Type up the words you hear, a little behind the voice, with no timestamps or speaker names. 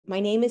My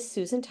name is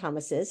Susan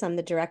Thomases. I'm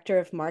the Director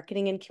of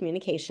Marketing and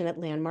Communication at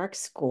Landmark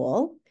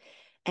School.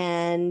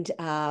 And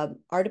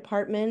our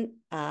department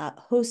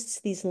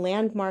hosts these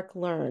Landmark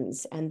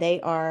Learns, and they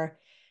are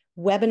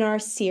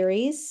webinar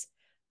series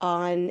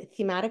on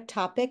thematic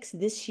topics.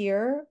 This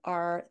year,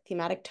 our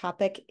thematic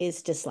topic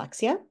is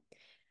dyslexia.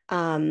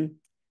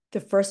 The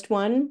first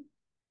one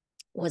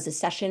was a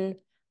session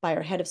by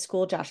our head of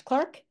school, Josh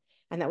Clark,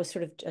 and that was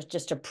sort of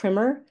just a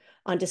primer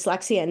on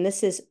dyslexia. And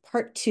this is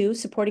part 2,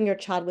 supporting your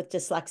child with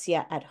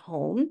dyslexia at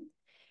home.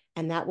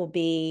 And that will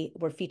be,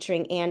 we're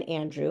featuring Ann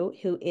Andrew,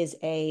 who is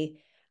a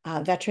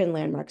veteran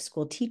Landmark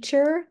School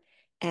teacher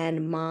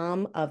and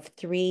mom of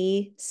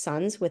 3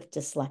 sons with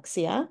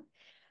dyslexia.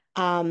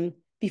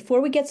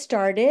 Before we get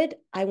started,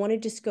 I want to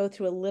just go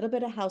through a little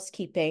bit of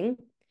housekeeping.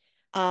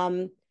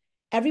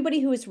 Everybody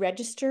who is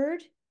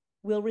registered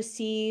will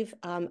receive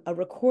a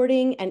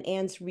recording and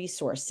Ann's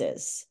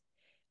resources,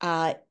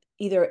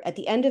 either at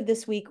the end of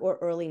this week or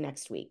early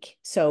next week.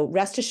 So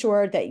rest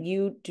assured that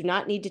you do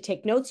not need to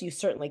take notes. You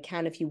certainly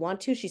can if you want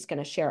to. She's going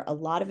to share a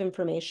lot of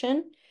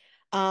information.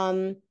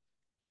 And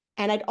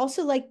I'd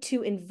also like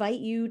to invite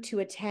you to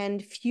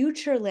attend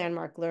future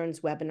Landmark Learns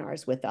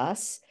webinars with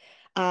us.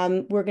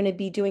 We're going to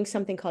be doing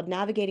something called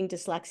Navigating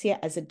Dyslexia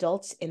as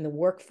Adults in the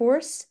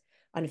Workforce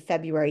on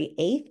February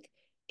 8th.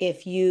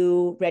 If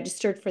you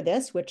registered for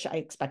this, which I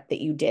expect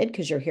that you did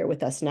because you're here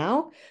with us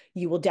now,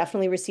 you will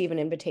definitely receive an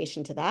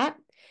invitation to that.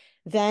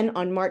 Then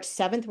on March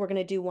 7th, we're going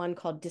to do one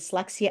called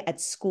Dyslexia at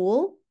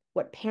School,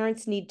 What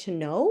Parents Need to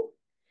Know.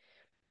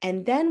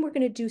 And then we're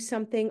going to do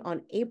something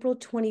on April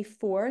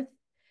 24th,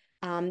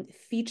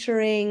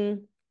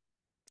 featuring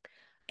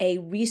a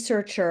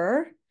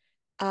researcher.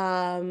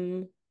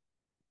 Hold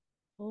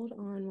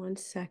on one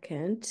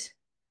second.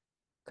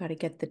 Got to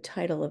get the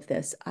title of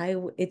this.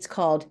 It's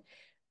called,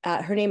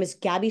 her name is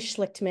Gabby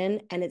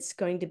Schlichtman, and it's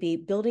going to be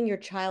Building Your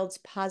Child's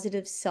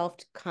Positive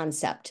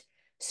Self-Concept,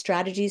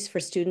 Strategies for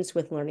Students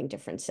with Learning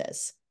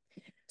Differences.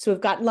 So we've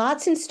got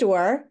lots in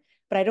store,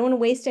 but I don't want to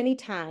waste any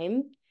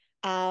time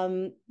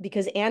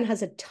because Ann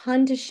has a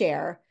ton to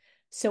share.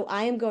 So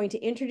I am going to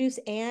introduce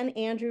Ann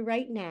Andrew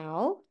right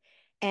now,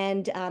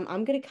 and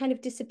I'm going to kind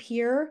of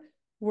disappear.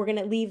 We're going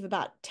to leave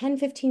about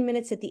 10-15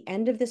 minutes at the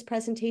end of this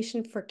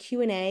presentation for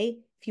Q&A.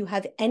 If you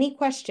have any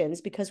questions,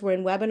 because we're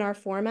in webinar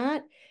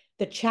format,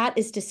 the chat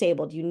is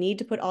disabled. You need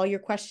to put all your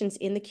questions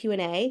in the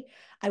Q&A.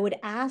 I would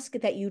ask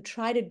that you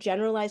try to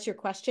generalize your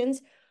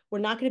questions. We're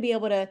not going to be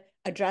able to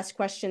address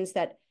questions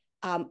that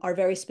are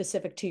very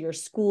specific to your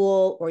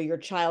school or your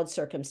child's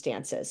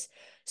circumstances.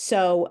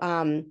 So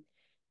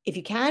if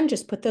you can,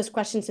 just put those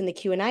questions in the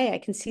Q&A. I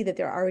can see that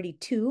there are already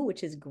 2,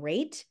 which is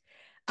great.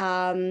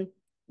 I'm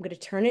going to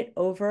turn it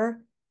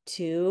over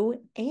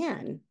to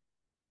Ann.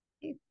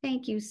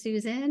 Thank you,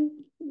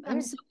 Susan.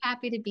 I'm so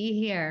happy to be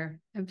here.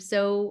 I'm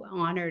so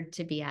honored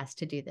to be asked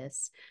to do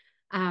this.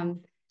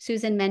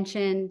 Susan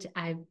mentioned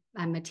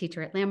I'm a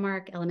teacher at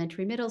Landmark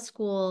Elementary Middle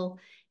School,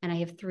 and I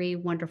have 3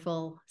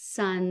 wonderful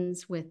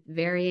sons with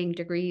varying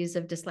degrees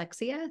of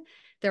dyslexia.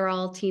 They're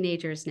all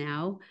teenagers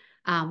now.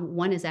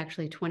 One is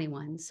actually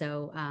 21.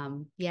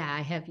 So yeah,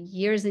 I have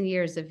years and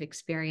years of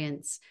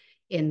experience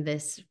in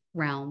this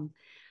realm.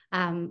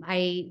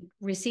 I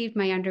received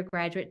my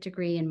undergraduate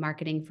degree in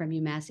marketing from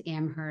UMass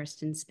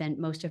Amherst and spent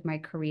most of my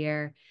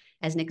career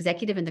as an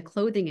executive in the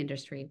clothing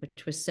industry,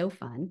 which was so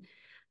fun.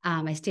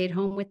 I stayed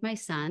home with my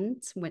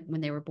sons when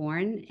they were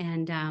born,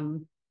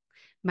 and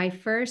my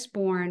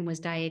firstborn was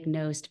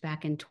diagnosed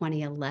back in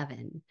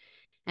 2011.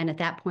 And at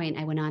that point,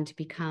 I went on to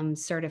become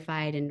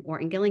certified in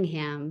Orton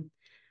Gillingham,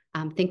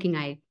 thinking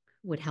I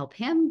would help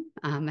him.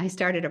 I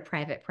started a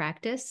private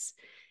practice.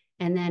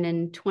 And then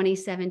in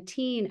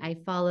 2017, I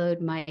followed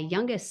my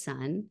youngest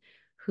son,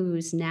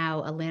 who's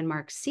now a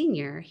Landmark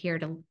senior, here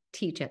to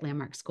teach at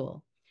Landmark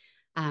School,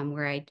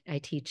 where I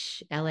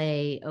teach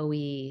LA,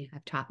 OE,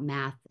 I've taught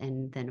math,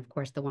 and then, of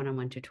course, the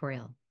one-on-one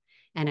tutorial.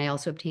 And I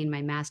also obtained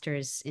my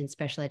master's in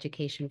special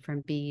education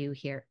from BU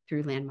here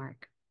through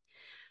Landmark.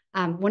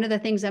 One of the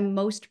things I'm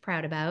most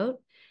proud about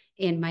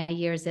in my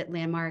years at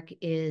Landmark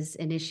is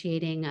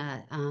initiating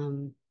a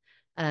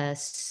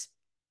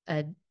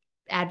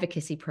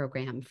advocacy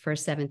program for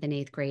 7th and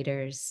 8th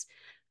graders.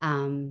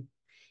 And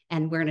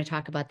we're going to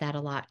talk about that a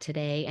lot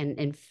today. And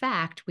in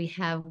fact, we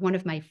have one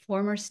of my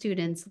former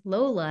students,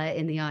 Lola,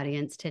 in the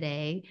audience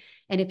today.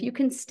 And if you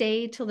can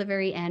stay till the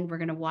very end, we're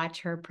going to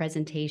watch her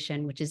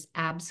presentation, which is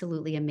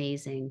absolutely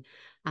amazing.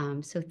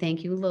 So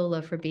thank you,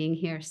 Lola, for being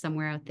here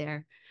somewhere out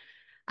there.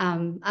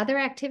 Other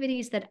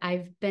activities that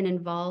I've been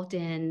involved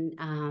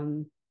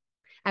in,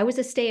 I was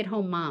a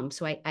stay-at-home mom,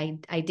 so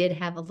I did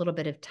have a little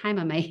bit of time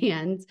on my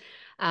hands,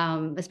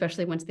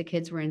 especially once the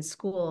kids were in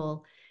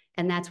school.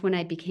 And that's when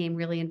I became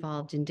really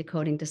involved in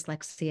Decoding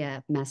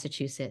Dyslexia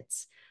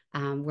Massachusetts,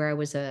 where I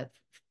was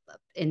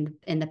in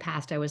the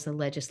past, I was a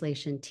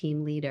legislation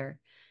team leader.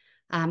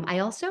 I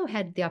also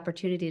had the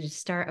opportunity to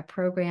start a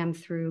program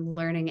through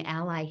Learning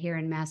Ally here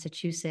in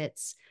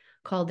Massachusetts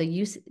called the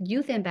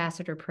Youth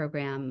Ambassador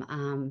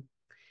Program.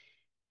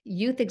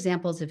 Youth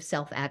Examples of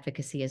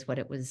Self-Advocacy is what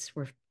it was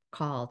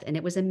called. And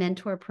it was a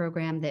mentor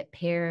program that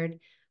paired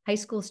high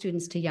school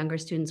students to younger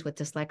students with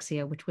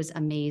dyslexia, which was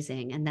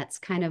amazing. And that's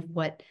kind of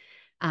what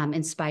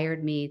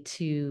inspired me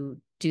to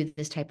do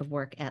this type of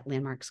work at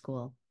Landmark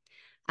School.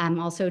 I'm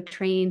also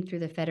trained through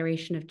the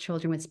Federation of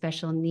Children with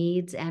Special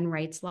Needs and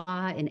Rights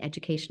Law in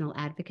educational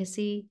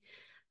advocacy.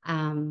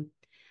 Um,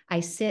 I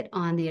sit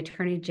on the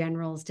Attorney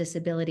General's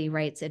Disability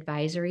Rights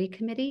Advisory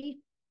Committee.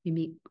 We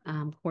meet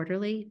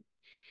quarterly.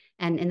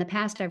 And in the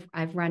past,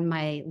 I've run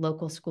my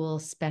local school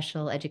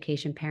special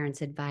education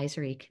parents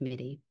advisory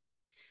committee.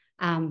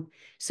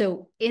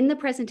 So in the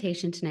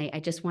presentation tonight, I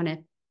just want to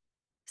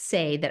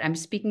say that I'm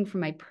speaking from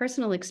my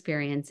personal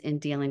experience in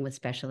dealing with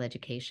special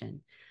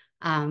education.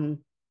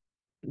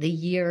 The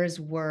years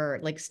were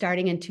like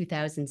starting in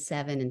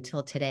 2007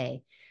 until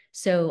today.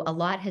 So a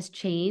lot has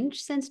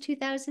changed since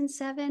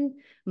 2007.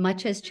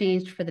 Much has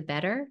changed for the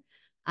better.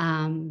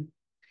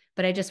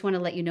 But I just want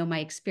to let you know my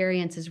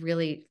experience is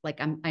really like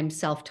I'm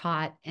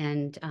self-taught,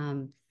 and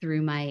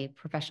through my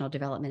professional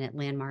development at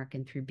Landmark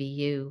and through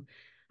BU,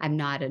 I'm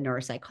not a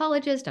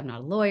neuropsychologist. I'm not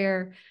a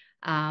lawyer.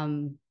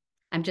 I'm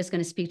just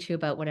going to speak to you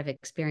about what I've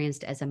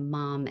experienced as a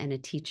mom and a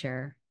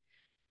teacher,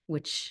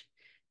 which,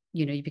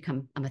 you know,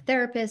 I'm a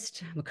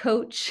therapist, I'm a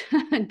coach,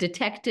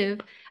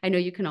 detective. I know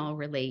you can all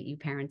relate, you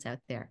parents out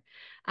there.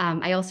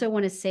 I also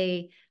want to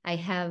say I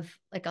have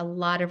like a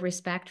lot of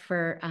respect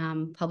for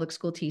public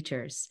school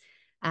teachers.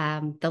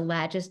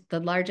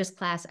 The largest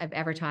class I've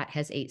ever taught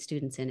has 8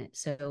 students in it.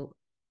 So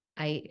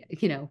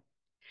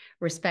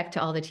respect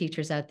to all the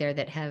teachers out there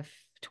that have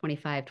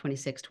 25,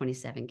 26,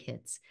 27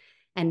 kids.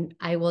 And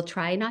I will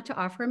try not to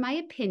offer my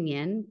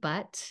opinion,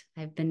 but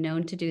I've been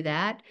known to do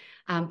that.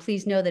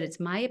 Please know that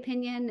it's my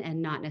opinion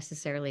and not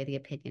necessarily the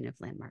opinion of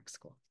Landmark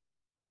School.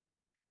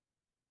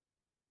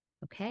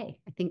 Okay,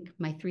 I think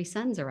my 3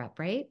 sons are up,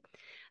 right?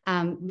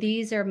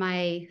 These are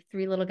my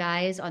 3 little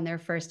guys on their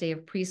first day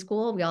of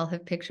preschool. We all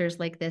have pictures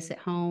like this at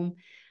home.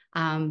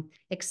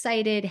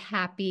 Excited,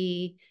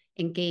 happy,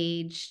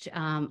 engaged,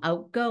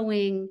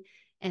 outgoing,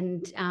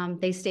 and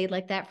they stayed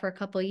like that for a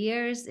couple of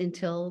years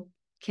until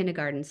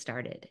kindergarten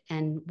started.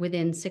 And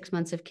within 6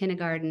 months of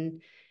kindergarten,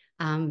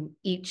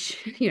 each,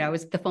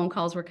 the phone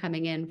calls were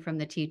coming in from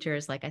the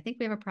teachers, like, I think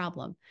we have a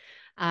problem.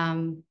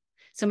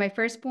 So my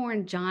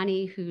firstborn,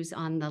 Johnny, who's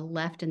on the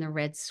left in the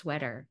red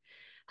sweater,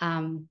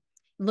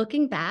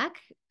 looking back,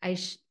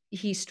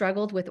 he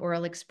struggled with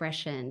oral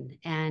expression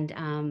and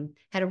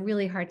had a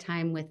really hard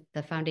time with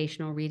the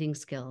foundational reading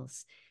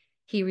skills.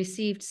 He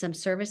received some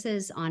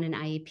services on an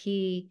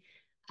IEP,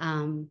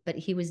 but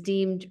he was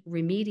deemed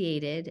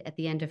remediated at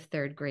the end of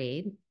 3rd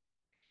grade.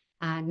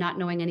 Not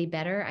knowing any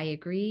better, I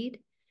agreed.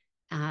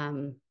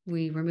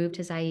 We removed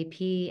his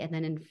IEP, and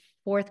then in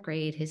 4th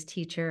grade, his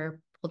teacher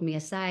pulled me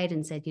aside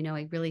and said,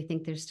 I really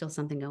think there's still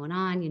something going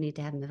on. You need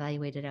to have him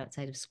evaluated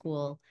outside of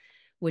school,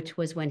 which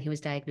was when he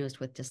was diagnosed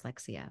with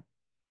dyslexia.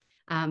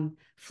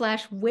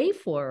 Flash way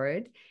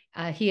forward,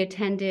 he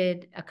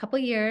attended a couple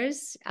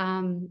years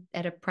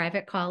at a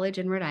private college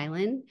in Rhode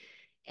Island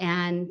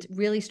and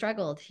really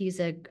struggled. He's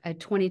a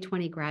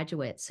 2020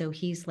 graduate, so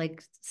he's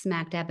like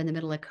smack dab in the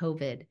middle of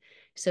COVID.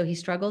 So he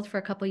struggled for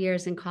a couple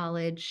years in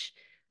college,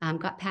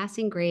 got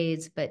passing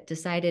grades, but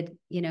decided,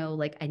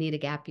 I need a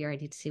gap year. I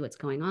need to see what's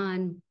going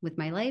on with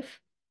my life.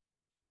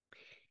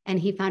 And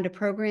he found a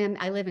program.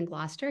 I live in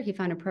Gloucester. He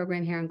found a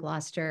program here in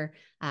Gloucester,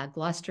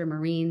 Gloucester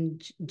Marine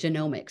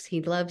Genomics.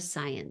 He loves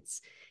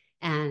science.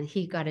 And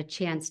he got a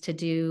chance to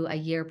do a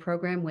year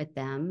program with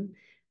them,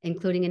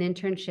 including an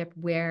internship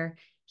where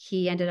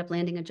he ended up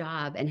landing a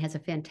job and has a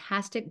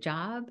fantastic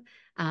job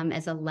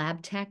as a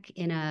lab tech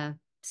in a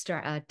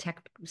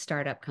tech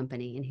startup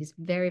company. And he's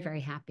very,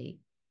 very happy.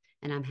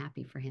 And I'm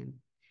happy for him.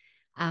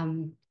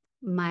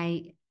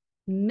 My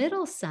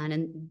middle son,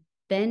 and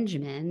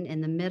Benjamin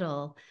in the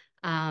middle,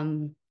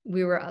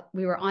 we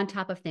were on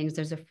top of things.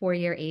 There's a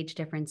 4-year age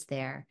difference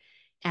there.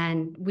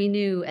 And we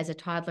knew as a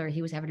toddler,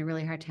 he was having a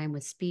really hard time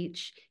with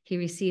speech. He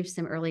received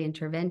some early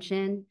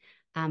intervention.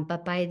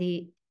 But by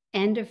the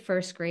end of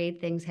 1st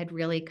grade, things had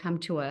really come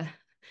to a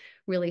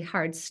really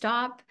hard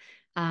stop.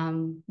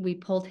 We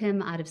pulled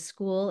him out of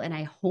school and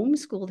I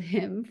homeschooled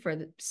him for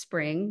the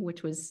spring,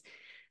 which was,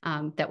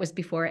 that was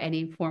before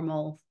any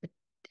formal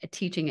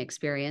teaching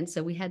experience.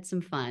 So we had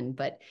some fun,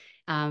 but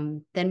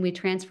then we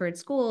transferred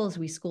schools,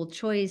 we school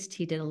choiced,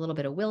 he did a little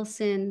bit of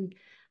Wilson.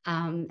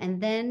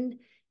 And then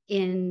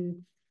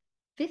in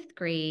 5th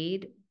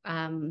grade,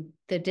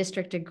 the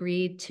district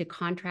agreed to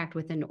contract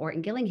with an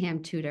Orton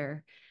Gillingham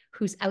tutor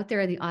who's out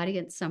there in the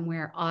audience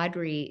somewhere.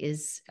 Audrey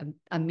is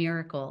a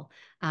miracle.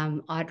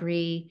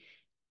 Audrey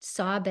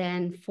saw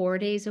Ben 4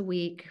 days a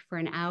week for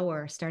an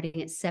hour,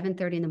 starting at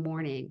 7:30 in the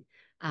morning,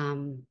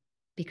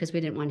 because we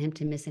didn't want him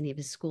to miss any of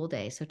his school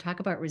day. So talk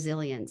about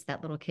resilience.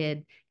 That little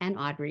kid and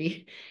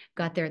Audrey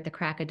got there at the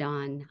crack of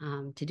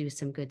dawn to do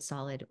some good,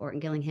 solid Orton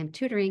Gillingham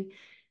tutoring.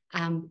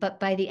 But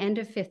by the end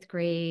of 5th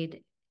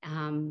grade,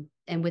 and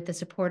with the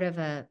support of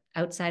an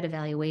outside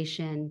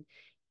evaluation,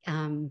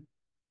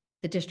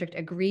 the district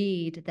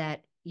agreed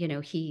that,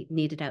 he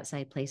needed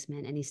outside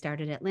placement, and he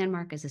started at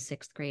Landmark as a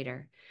 6th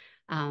grader.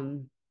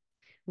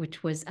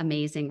 which was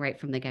amazing right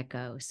from the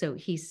get-go. So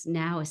he's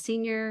now a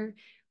senior,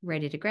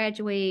 ready to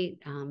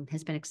graduate,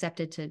 has been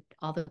accepted to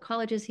all the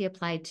colleges he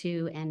applied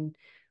to, and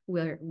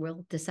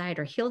we'll decide,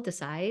 or he'll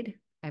decide,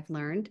 I've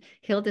learned,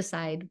 he'll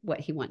decide what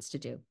he wants to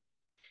do.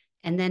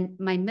 And then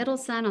my middle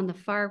son on the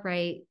far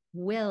right,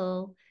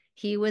 Will,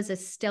 he was a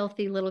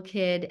stealthy little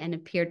kid and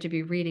appeared to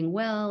be reading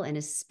well, and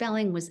his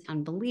spelling was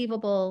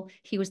unbelievable.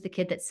 He was the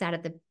kid that sat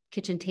at the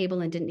kitchen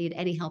table and didn't need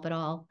any help at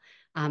all.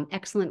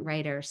 Excellent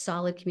writer,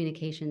 solid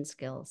communication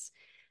skills.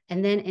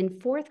 And then in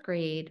fourth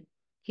grade,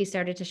 he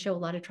started to show a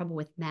lot of trouble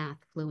with math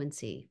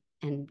fluency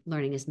and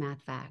learning his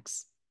math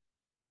facts.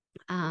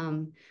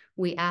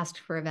 We asked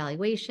for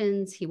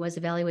evaluations. He was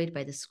evaluated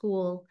by the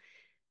school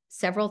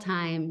several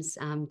times,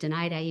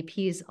 denied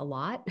IEPs a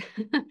lot.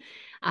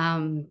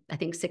 I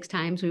think 6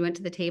 times we went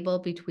to the table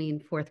between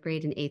fourth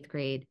grade and eighth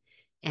grade.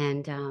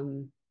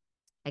 And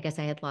I guess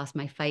I had lost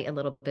my fight a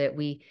little bit.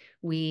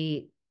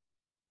 We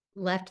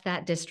left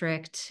that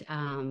district,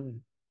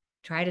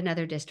 tried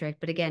another district,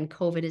 but again,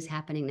 COVID is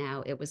happening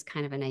now. It was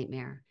kind of a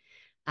nightmare.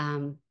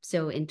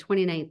 So in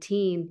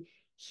 2019,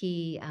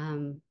 he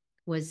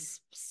was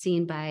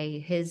seen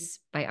by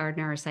our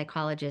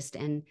neuropsychologist.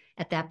 And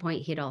at that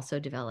point, he had also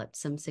developed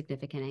some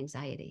significant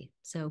anxiety.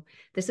 So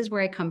this is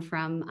where I come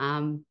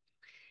from.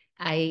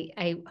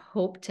 I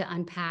hope to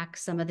unpack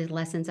some of the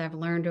lessons I've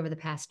learned over the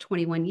past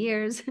 21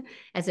 years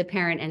as a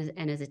parent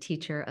and as a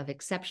teacher of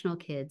exceptional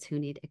kids who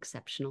need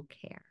exceptional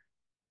care.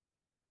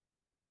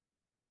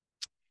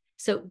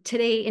 So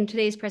in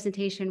today's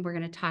presentation, we're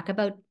going to talk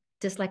about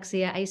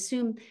dyslexia. I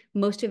assume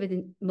most of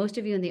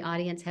you in the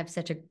audience have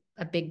such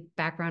a big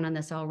background on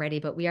this already,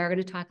 but we are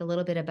going to talk a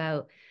little bit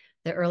about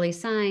the early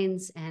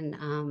signs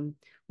and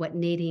what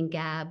Nadine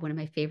Gabb, one of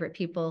my favorite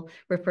people,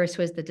 refers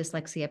to as the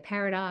dyslexia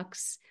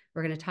paradox.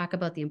 We're going to talk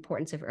about the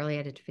importance of early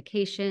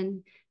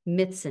identification,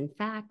 myths and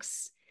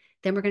facts.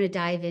 Then we're going to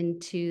dive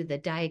into the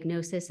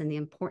diagnosis and the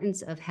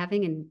importance of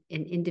having an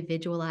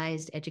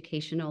individualized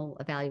educational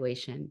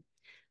evaluation,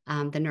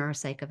 the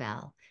neuropsych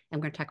eval. And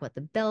we're going to talk about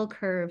the bell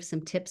curve,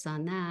 some tips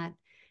on that.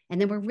 And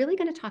then we're really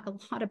going to talk a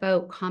lot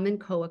about common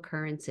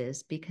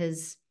co-occurrences,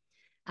 because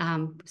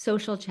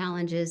social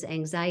challenges,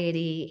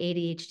 anxiety,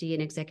 ADHD,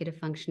 and executive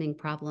functioning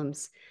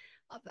problems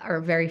are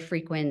very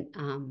frequent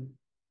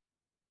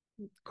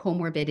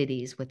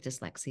comorbidities with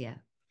dyslexia.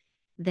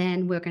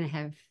 Then we're going to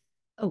have,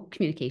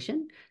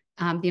 communication,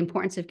 the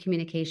importance of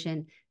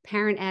communication,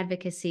 parent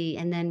advocacy,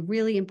 and then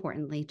really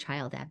importantly,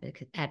 child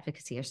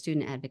advocacy or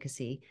student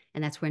advocacy.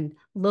 And that's when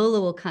Lola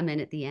will come in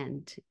at the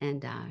end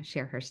and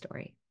share her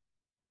story.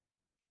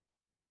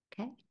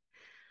 Okay.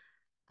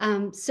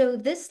 So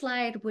this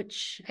slide,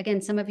 which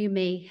again, some of you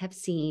may have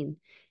seen,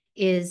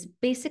 is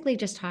basically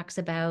just talks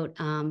about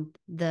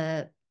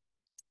that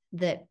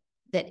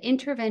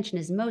intervention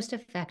is most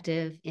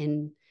effective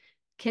in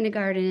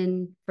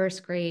kindergarten,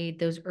 first grade,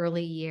 those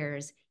early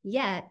years.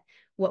 Yet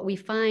what we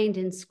find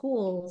in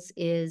schools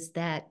is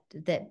that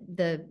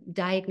the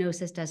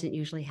diagnosis doesn't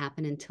usually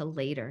happen until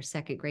later,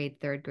 second grade,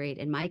 third grade,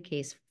 in my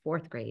case,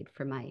 fourth grade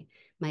for my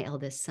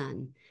eldest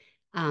son.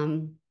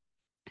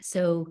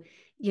 So,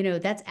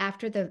 that's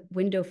after the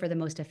window for the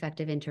most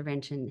effective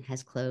intervention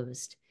has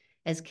closed.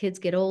 As kids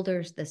get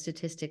older, the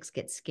statistics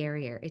get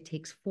scarier. It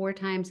takes 4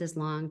 times as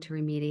long to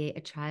remediate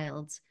a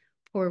child's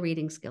poor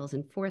reading skills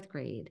in fourth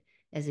grade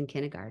as in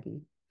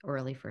kindergarten or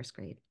early first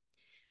grade.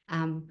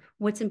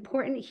 What's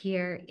important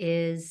here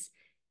is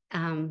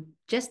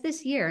just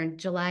this year,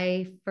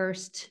 July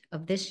 1st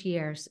of this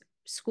year,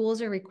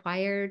 schools are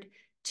required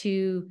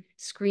to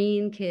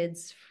screen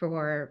kids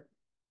for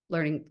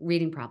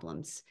reading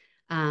problems.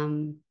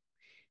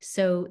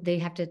 So they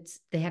have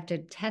to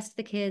test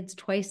the kids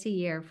twice a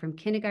year from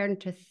kindergarten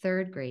to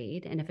third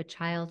grade. And if a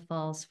child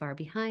falls far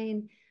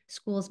behind,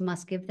 schools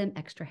must give them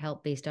extra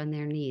help based on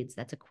their needs.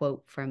 That's a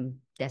quote from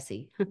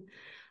DESE.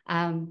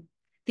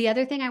 The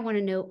other thing I want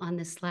to note on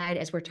this slide,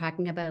 as we're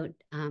talking about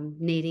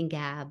Nadine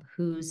Gabb,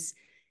 who's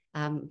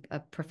a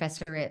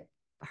professor at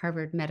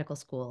Harvard Medical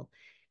School,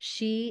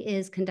 she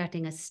is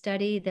conducting a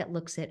study that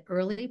looks at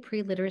early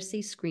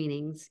pre-literacy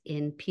screenings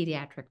in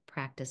pediatric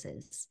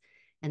practices.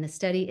 And the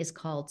study is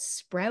called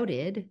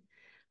Sprouted,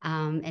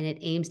 and it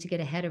aims to get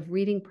ahead of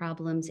reading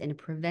problems in a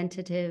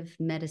preventative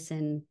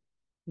medicine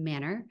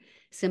manner,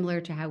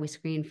 similar to how we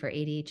screen for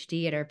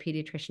ADHD at our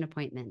pediatrician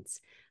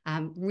appointments.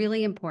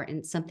 Really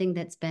important, something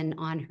that's been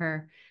on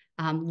her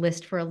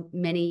list for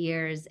many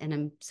years, and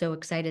I'm so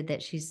excited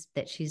that she's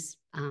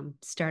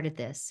started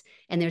this.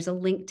 And there's a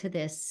link to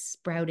this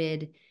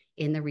Sprouted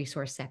in the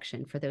resource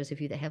section for those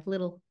of you that have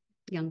little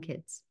young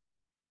kids.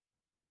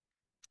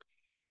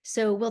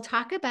 So we'll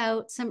talk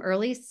about some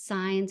early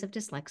signs of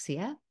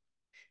dyslexia,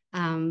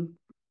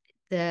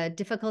 the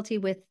difficulty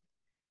with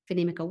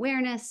phonemic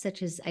awareness,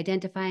 such as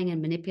identifying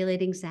and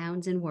manipulating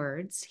sounds and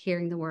words,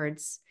 hearing the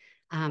words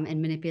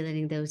and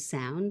manipulating those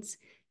sounds,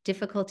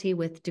 difficulty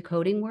with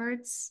decoding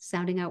words,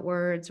 sounding out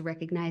words,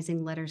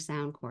 recognizing letter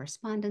sound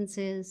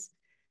correspondences,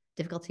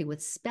 difficulty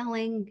with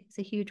spelling is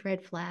a huge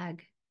red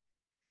flag.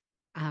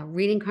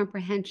 reading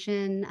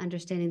comprehension,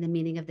 understanding the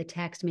meaning of the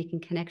text,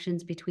 making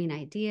connections between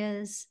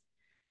ideas.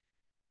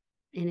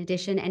 In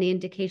addition, any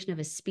indication of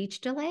a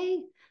speech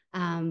delay,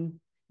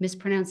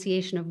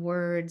 mispronunciation of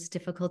words,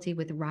 difficulty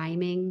with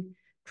rhyming,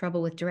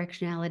 trouble with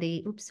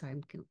directionality.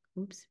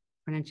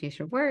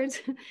 Pronunciation of words,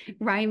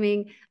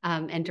 rhyming,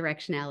 and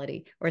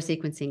directionality or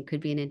sequencing could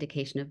be an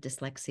indication of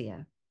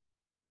dyslexia.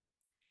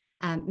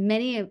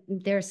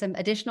 There are some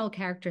additional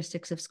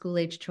characteristics of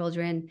school-age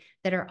children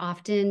that are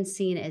often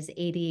seen as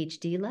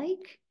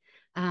ADHD-like,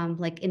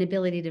 like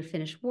inability to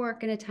finish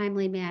work in a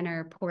timely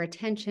manner, poor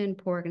attention,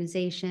 poor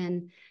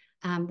organization,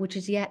 which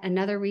is yet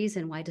another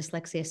reason why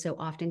dyslexia so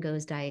often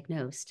goes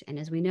diagnosed. And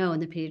as we know in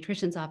the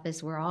pediatrician's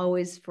office, we're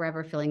always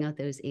forever filling out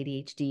those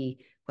ADHD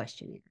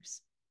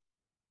questionnaires.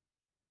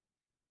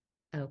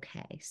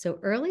 Okay, so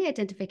early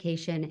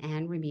identification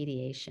and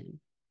remediation.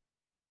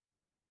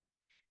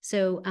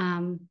 So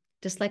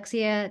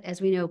dyslexia, as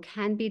we know,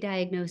 can be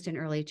diagnosed in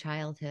early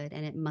childhood,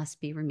 and it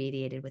must be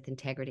remediated with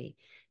integrity.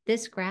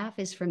 This graph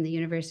is from the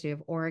University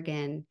of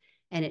Oregon,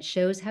 and it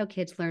shows how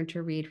kids learn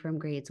to read from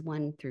grades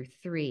 1 through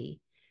 3.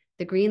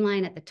 The green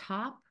line at the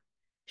top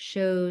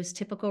shows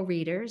typical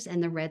readers,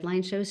 and the red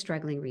line shows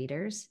struggling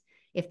readers.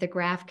 If the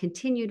graph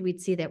continued,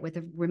 we'd see that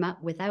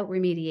without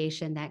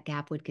remediation, that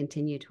gap would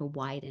continue to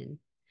widen.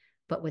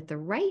 But with the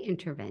right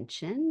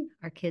intervention,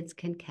 our kids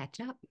can catch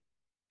up,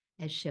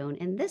 as shown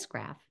in this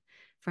graph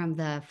from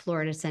the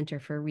Florida Center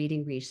for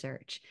Reading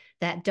Research.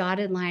 That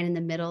dotted line in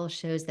the middle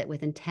shows that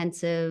with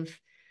intensive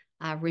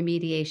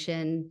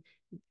remediation,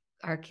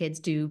 our kids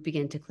do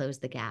begin to close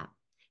the gap.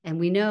 And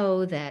we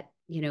know that,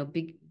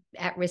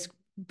 at-risk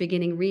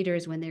beginning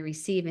readers, when they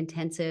receive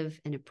intensive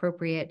and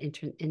appropriate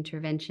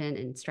intervention and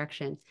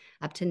instruction,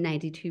 up to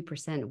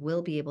 92%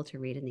 will be able to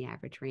read in the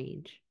average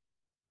range.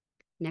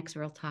 Next,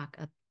 we'll talk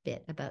a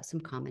bit about some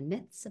common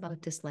myths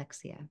about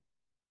dyslexia.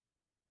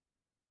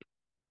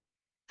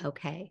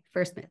 Okay,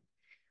 first myth.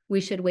 We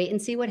should wait and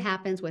see what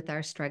happens with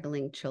our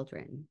struggling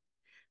children.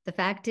 The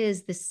fact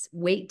is, this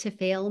wait to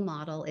fail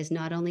model is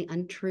not only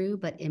untrue,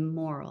 but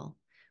immoral.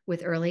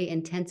 With early,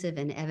 intensive,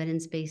 and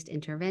evidence-based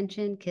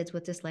intervention, kids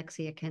with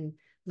dyslexia can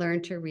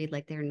learn to read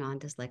like their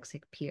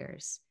non-dyslexic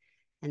peers.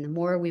 And the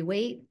more we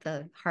wait,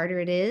 the harder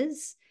it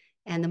is,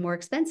 and the more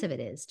expensive it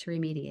is to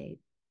remediate.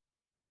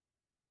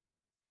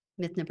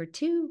 Myth number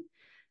 2,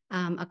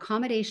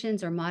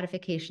 accommodations or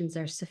modifications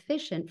are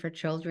sufficient for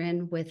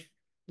children with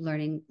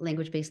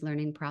language-based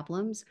learning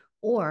problems,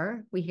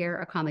 or we hear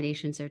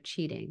accommodations are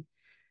cheating.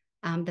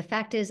 The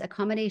fact is,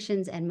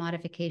 accommodations and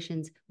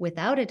modifications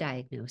without a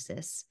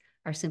diagnosis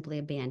are simply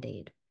a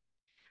Band-Aid.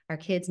 Our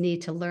kids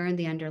need to learn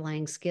the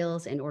underlying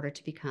skills in order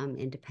to become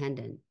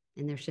independent,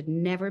 and there should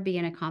never be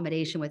an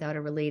accommodation without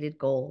a related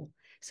goal.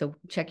 So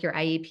check your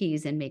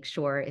IEPs and make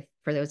sure, if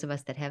for those of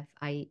us that have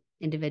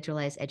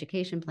individualized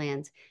education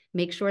plans,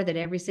 make sure that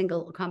every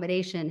single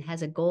accommodation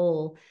has a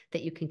goal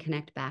that you can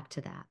connect back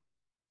to that.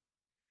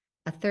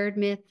 A third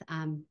myth,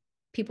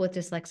 people with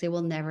dyslexia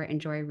will never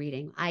enjoy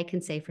reading. I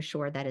can say for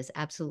sure that is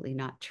absolutely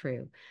not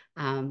true.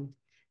 The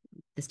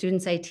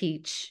students I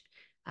teach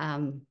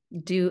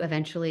do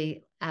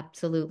eventually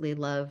absolutely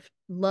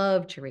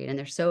love to read, and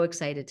they're so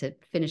excited to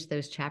finish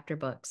those chapter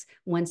books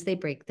once they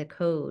break the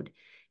code.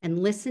 And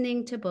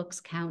listening to books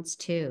counts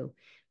too.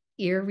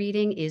 Ear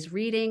reading is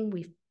reading.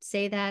 We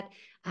say that.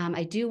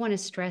 I do want to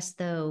stress,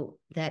 though,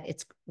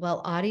 that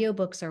while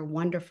audiobooks are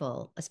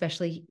wonderful,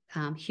 especially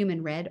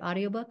human-read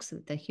audiobooks,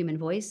 the human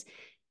voice,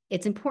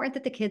 it's important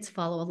that the kids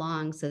follow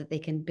along so that they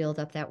can build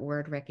up that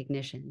word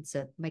recognition.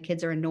 So my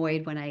students are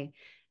annoyed when I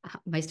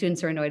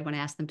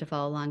ask them to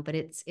follow along, but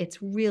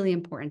it's really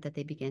important that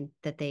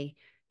they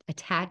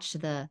attach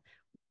the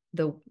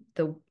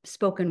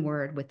spoken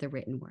word with the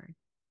written word.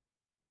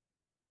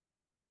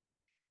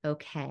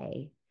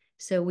 Okay,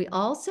 so we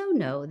also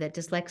know that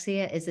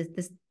dyslexia is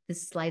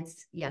this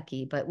slide's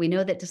yucky, but we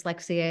know that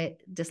dyslexia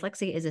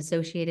is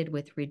associated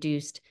with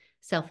reduced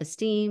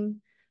self-esteem,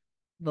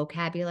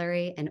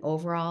 vocabulary, and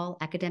overall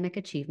academic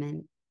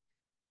achievement.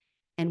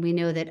 And we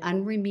know that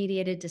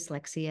unremediated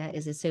dyslexia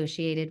is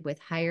associated with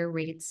higher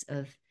rates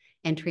of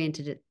entry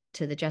into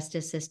the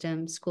justice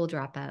system, school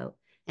dropout,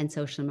 and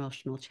social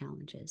emotional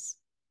challenges.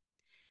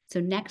 So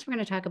next, we're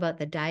going to talk about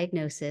the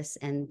diagnosis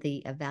and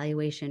the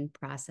evaluation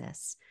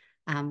process,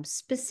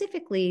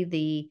 specifically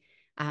the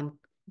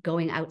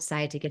going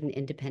outside to get an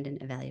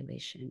independent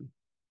evaluation.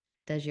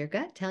 Does your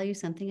gut tell you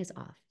something is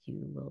off?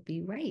 You will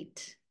be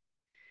right.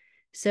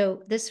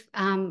 So this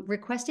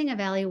requesting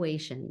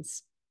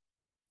evaluations,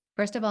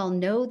 first of all,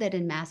 know that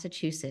in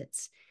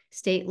Massachusetts,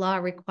 state law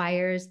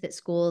requires that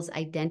schools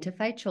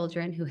identify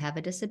children who have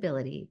a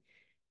disability,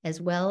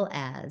 as well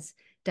as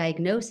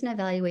diagnose and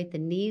evaluate the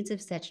needs of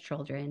such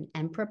children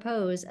and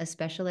propose a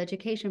special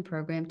education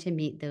program to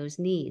meet those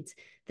needs.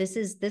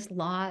 This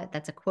law,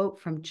 that's a quote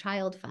from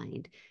Child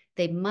Find.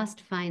 They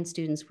must find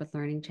students with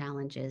learning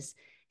challenges,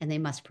 and they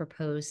must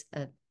propose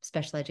a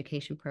special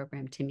education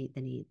program to meet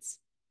the needs.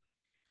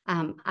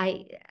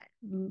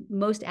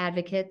 Most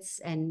advocates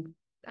and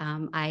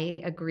I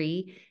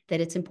agree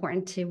that it's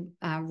important to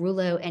rule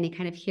out any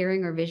kind of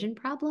hearing or vision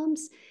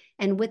problems.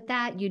 And with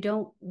that, you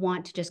don't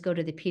want to just go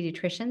to the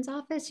pediatrician's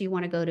office. You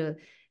want to go to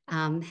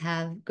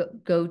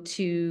go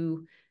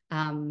to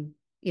an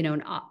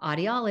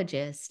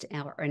audiologist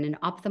or an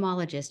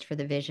ophthalmologist for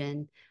the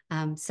vision.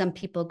 Some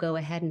people go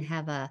ahead and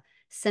have a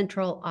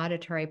central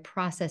auditory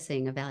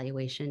processing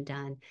evaluation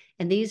done.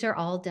 And these are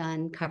all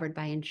done covered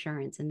by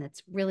insurance. And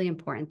that's really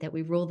important that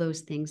we rule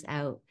those things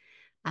out.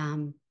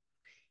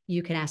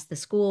 You can ask the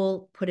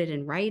school, put it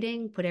in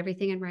writing, put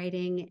everything in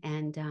writing,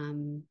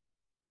 and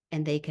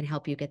they can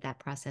help you get that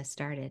process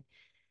started.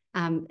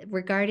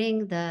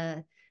 Regarding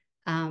the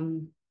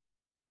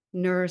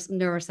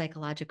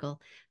neuropsychological,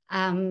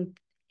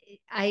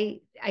 I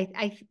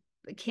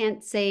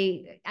can't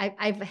say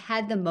I've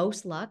had the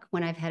most luck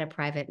when I've had a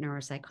private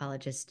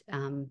neuropsychologist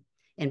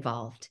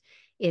involved.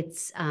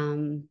 It's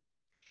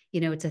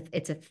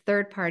it's a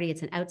third party,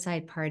 it's an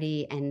outside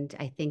party, and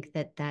I think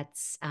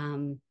that's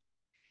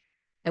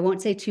I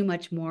won't say too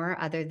much more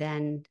other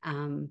than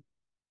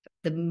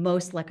the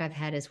most luck I've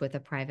had is with a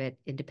private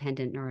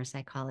independent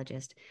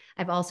neuropsychologist.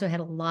 I've also had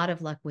a lot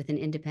of luck with an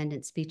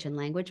independent speech and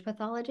language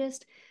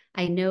pathologist.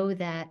 I know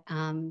that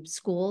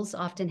schools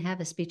often have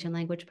a speech and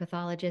language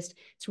pathologist.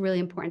 It's really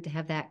important to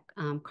have that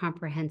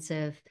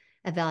comprehensive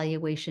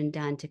evaluation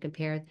done to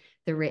compare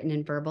the written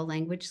and verbal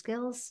language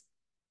skills.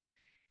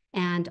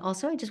 And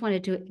also, I just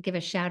wanted to give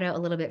a shout out a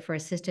little bit for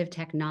assistive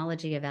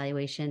technology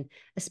evaluation,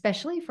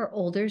 especially for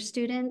older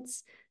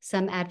students.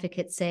 Some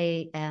advocates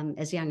say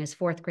as young as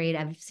fourth grade.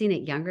 I've seen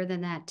it younger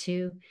than that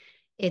too.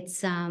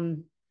 It's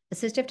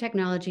assistive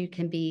technology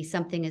can be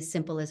something as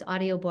simple as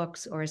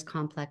audiobooks or as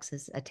complex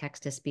as a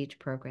text-to-speech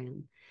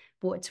program.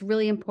 But what's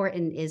really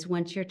important is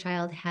once your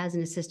child has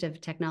an assistive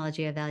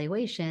technology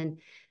evaluation,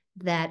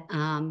 that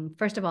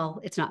first of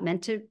all, it's not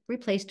meant to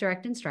replace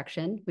direct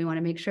instruction. We want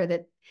to make sure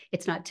that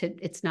it's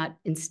not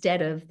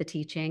instead of the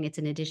teaching, it's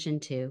in addition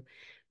to.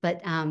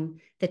 But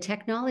the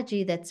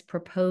technology that's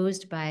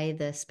proposed by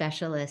the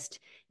specialist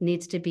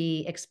needs to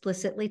be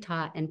explicitly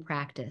taught and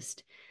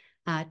practiced.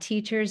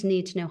 Teachers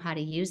need to know how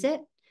to use it,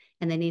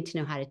 and they need to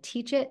know how to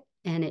teach it,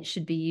 and it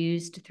should be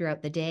used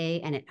throughout the day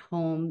and at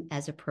home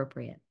as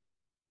appropriate.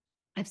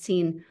 I've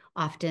seen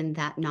often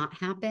that not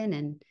happen,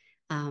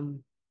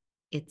 and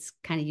it's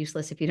kind of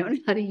useless if you don't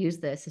know how to use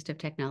the assistive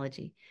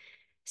technology.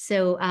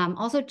 So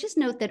also just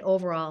note that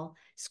overall,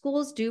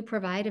 schools do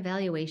provide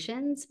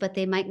evaluations, but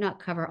they might not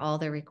cover all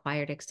the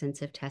required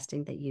extensive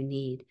testing that you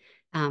need.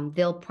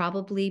 They'll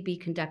probably be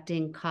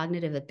conducting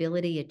cognitive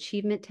ability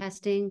achievement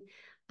testing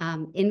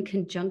in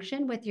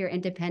conjunction with your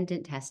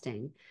independent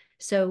testing.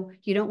 So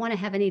you don't want to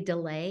have any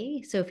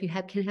delay. So if you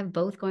can have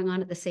both going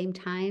on at the same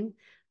time,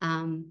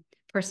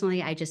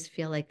 personally, I just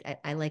feel like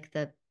I like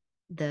the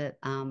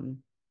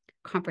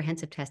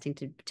comprehensive testing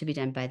to be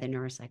done by the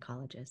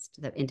neuropsychologist,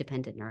 the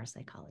independent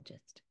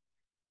neuropsychologist.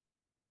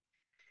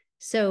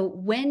 So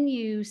when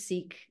you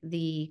seek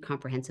the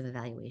comprehensive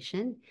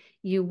evaluation,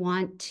 you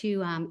want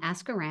to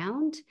ask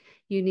around.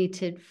 You need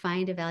to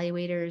find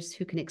evaluators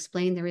who can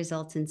explain the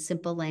results in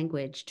simple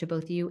language to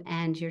both you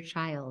and your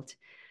child.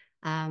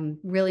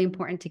 Really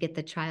important to get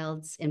the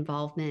child's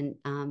involvement.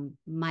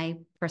 My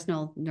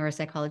personal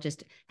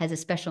neuropsychologist has a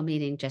special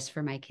meeting just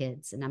for my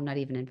kids, and I'm not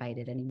even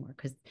invited anymore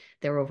because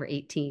they're over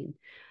 18.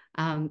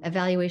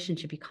 Evaluation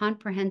should be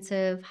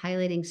comprehensive,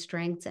 highlighting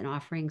strengths and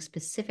offering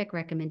specific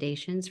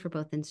recommendations for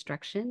both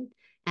instruction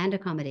and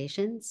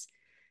accommodations.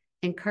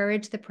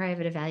 Encourage the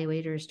private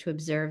evaluators to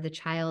observe the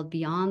child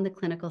beyond the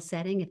clinical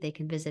setting if they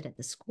can visit at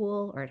the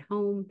school or at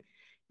home.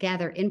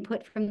 Gather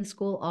input from the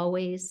school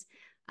always.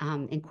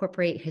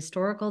 Incorporate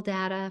historical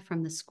data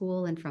from the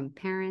school and from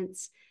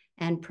parents,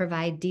 and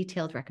provide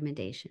detailed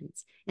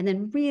recommendations. And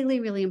then really,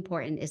 really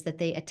important is that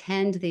they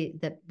attend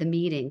the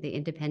meeting, the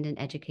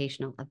Independent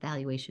Educational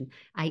Evaluation,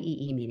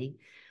 IEE meeting,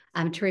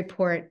 to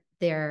report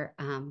their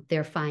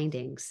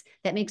findings.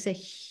 That makes a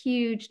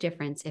huge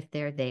difference if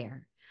they're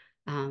there.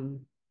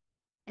 And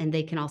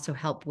they can also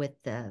help with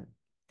the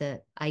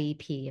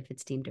IEP if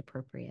it's deemed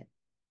appropriate.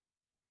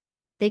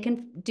 They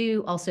can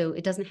do also,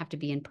 it doesn't have to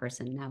be in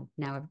person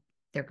now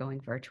they're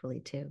going virtually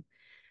too.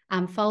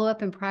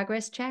 Follow-up and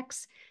progress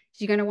checks.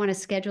 So you're going to want to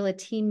schedule a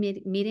team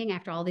meeting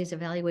after all these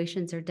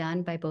evaluations are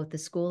done by both the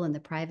school and the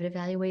private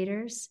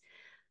evaluators.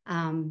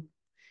 And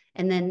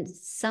then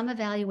some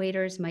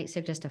evaluators might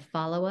suggest a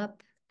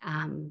follow-up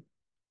on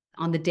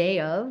the day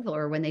of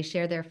or when they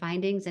share their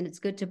findings. And it's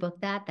good to book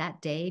that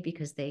day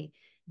because they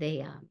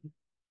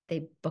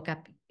book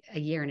up a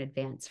year in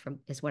advance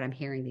is what I'm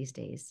hearing these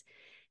days.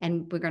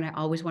 And we're going to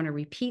always want to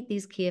repeat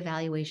these key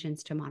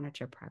evaluations to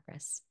monitor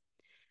progress.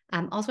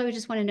 Also, I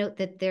just want to note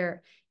that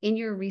there in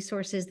your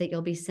resources that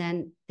you'll be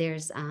sent,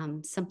 there's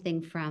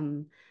something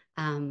from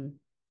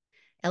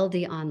LD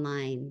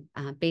Online,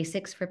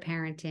 Basics for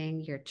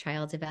Parenting, Your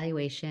Child's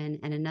Evaluation,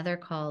 and another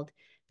called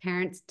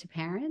Parents to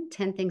Parent,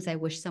 10 Things I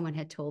Wish Someone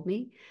Had Told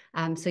Me.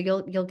 So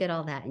you'll get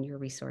all that in your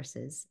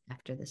resources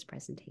after this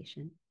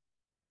presentation.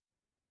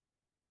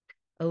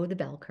 Oh, the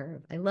bell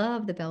curve. I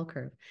love the bell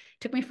curve.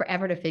 It took me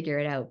forever to figure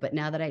it out, but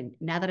now that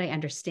I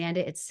understand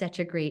it, it's such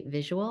a great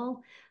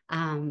visual.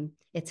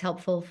 It's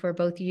helpful for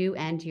both you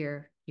and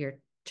your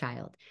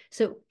child.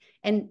 So,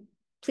 and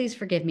please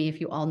forgive me if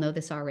you all know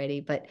this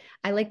already, but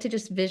I like to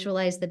just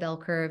visualize the bell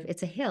curve.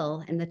 It's a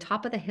hill, and the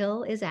top of the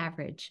hill is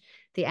average.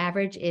 The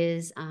average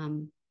is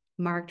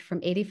marked from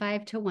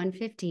 85 to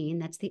 115.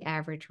 That's the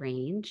average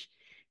range.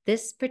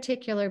 This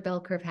particular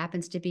bell curve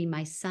happens to be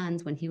my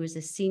son's when he was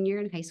a senior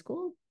in high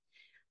school.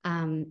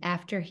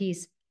 After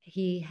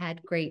he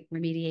had great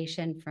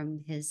remediation from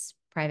his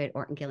private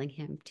Orton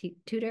Gillingham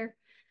tutor.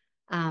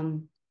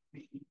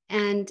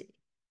 And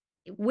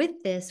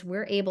with this,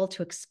 we're able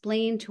to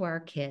explain to our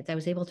kids, I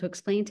was able to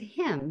explain to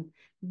him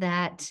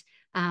that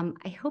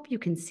I hope you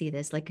can see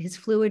this, like his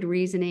fluid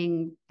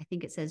reasoning, I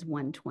think it says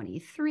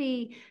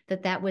 123,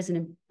 that was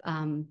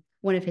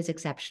one of his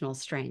exceptional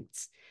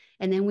strengths.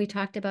 And then we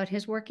talked about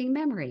his working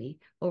memory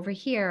over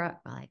here.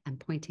 Well, I'm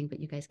pointing, but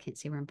you guys can't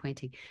see where I'm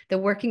pointing. The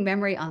working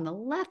memory on the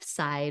left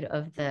side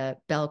of the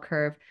bell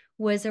curve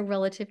was a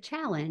relative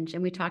challenge.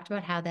 And we talked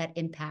about how that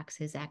impacts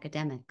his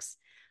academics.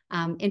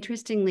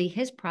 Interestingly,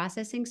 his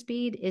processing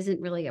speed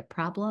isn't really a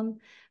problem,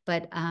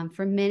 but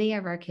for many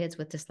of our kids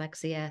with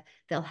dyslexia,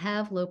 they'll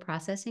have low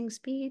processing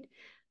speed,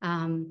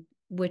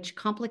 which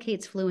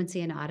complicates fluency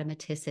and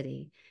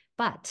automaticity.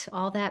 But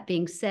all that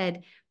being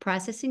said,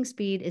 processing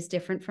speed is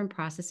different from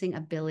processing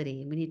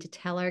ability. We need to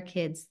tell our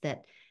kids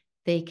that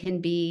they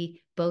can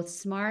be both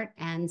smart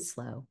and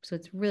slow. So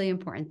it's really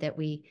important that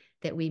we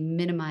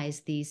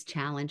minimize these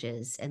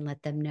challenges and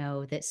let them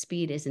know that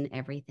speed isn't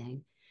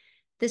everything.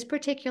 This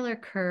particular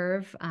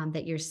curve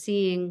that you're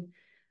seeing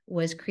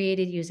was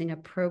created using a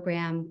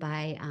program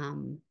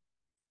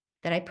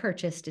that I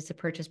purchased. It's a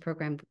purchase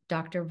program,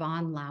 Dr.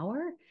 Von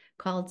Lauer,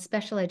 called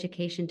Special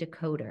Education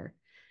Decoder.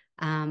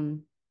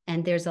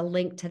 And there's a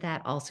link to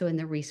that also in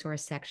the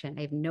resource section.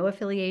 I have no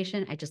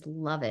affiliation. I just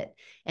love it.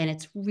 And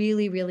it's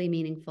really, really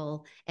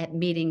meaningful at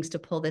meetings to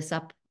pull this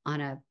up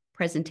on a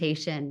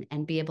presentation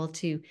and be able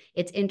to,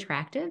 it's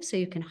interactive, so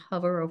you can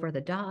hover over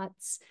the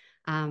dots.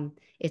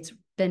 It's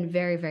been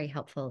very, very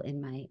helpful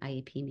in my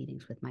IEP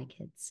meetings with my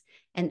kids.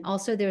 And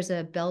also there's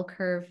a bell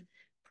curve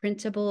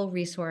printable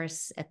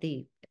resource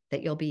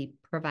that you'll be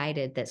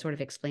provided that sort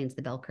of explains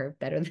the bell curve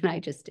better than I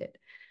just did.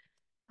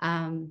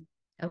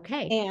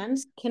 Okay. And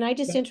can I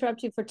just Yeah.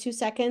 interrupt you for 2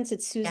 seconds?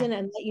 It's Yeah. Susan,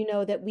 and let you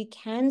know that we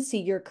can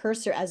see your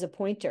cursor as a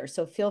pointer,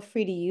 so feel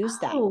free to use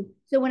that. Oh,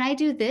 so when I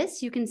do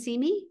this, you can see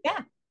me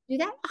Yeah, do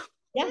that? Oh,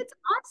 yeah, that's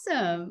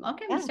awesome.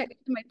 Okay, I'm gonna yeah. start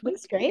using my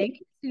Looks pointer. great. Thank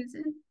you,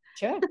 Susan.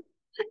 Sure.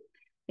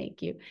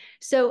 Thank you.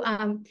 So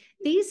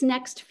these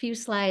next few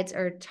slides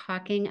are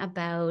talking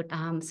about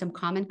some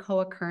common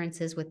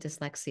co-occurrences with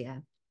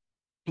dyslexia,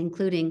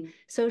 including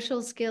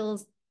social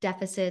skills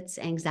deficits,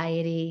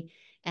 anxiety,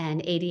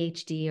 and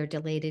ADHD or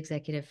delayed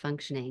executive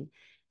functioning.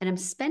 And I'm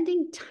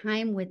spending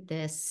time with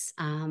this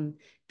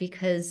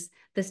because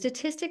the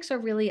statistics are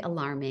really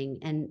alarming,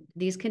 and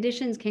these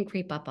conditions can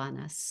creep up on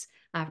us.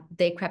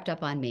 They crept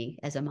up on me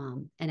as a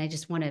mom, and I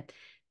just want to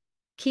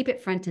keep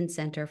it front and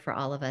center for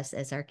all of us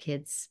as our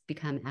kids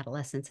become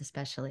adolescents,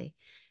 especially.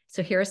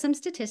 So here are some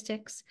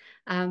statistics.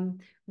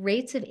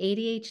 Rates of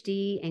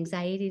ADHD,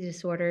 anxiety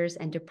disorders,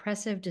 and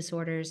depressive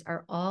disorders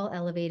are all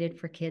elevated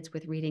for kids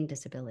with reading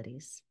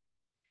disabilities.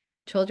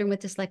 Children with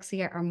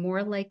dyslexia are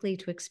more likely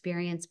to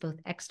experience both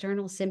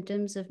external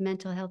symptoms of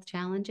mental health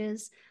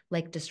challenges,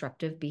 like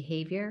disruptive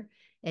behavior,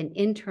 and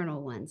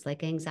internal ones,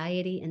 like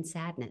anxiety and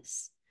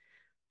sadness.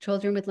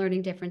 Children with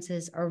learning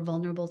differences are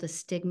vulnerable to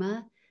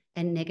stigma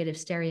and negative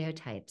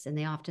stereotypes, and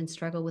they often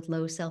struggle with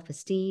low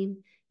self-esteem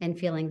and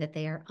feeling that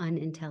they are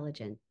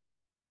unintelligent.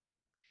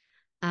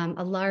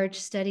 A large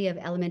study of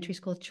elementary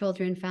school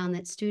children found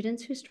that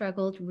students who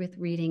struggled with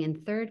reading in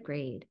third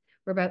grade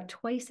were about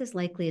twice as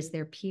likely as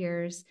their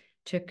peers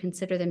to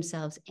consider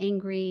themselves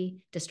angry,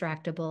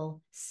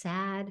 distractible,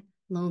 sad,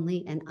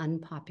 lonely, and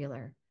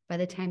unpopular by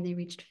the time they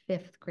reached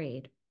fifth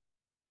grade.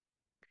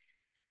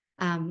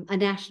 A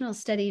national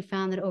study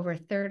found that over a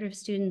third of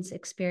students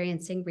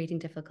experiencing reading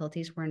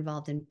difficulties were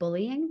involved in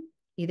bullying,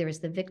 either as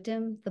the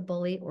victim, the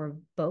bully, or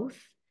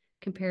both,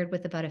 compared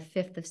with about a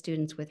fifth of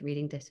students with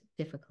reading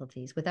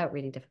difficulties, without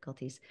reading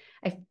difficulties.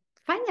 I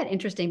find that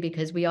interesting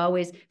because we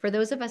always, for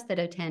those of us that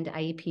attend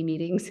IEP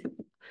meetings,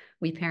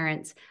 we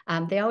parents,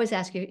 they always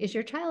ask you, is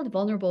your child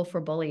vulnerable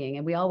for bullying?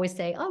 And we always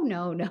say, oh,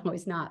 no,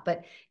 it's not.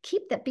 But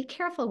be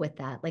careful with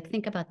that. Like,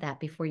 think about that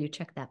before you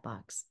check that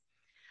box.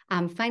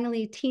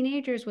 Finally,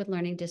 teenagers with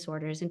learning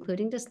disorders,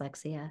 including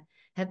dyslexia,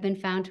 have been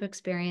found to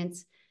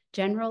experience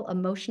general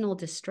emotional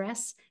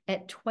distress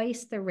at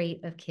twice the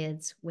rate of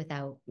kids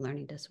without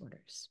learning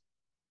disorders.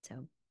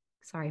 So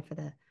sorry for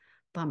the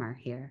bummer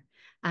here.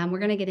 We're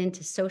going to get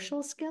into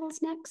social skills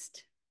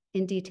next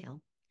in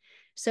detail.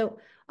 So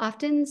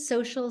often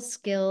social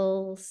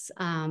skills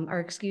are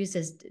excused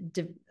as,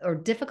 or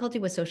difficulty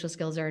with social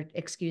skills are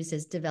excused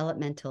as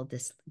developmental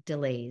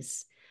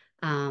delays.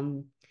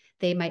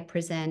 They might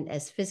present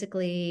as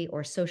physically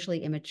or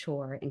socially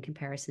immature in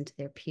comparison to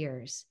their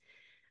peers.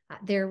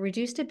 Their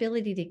reduced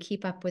ability to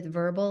keep up with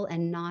verbal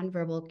and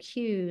nonverbal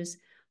cues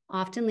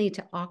often lead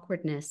to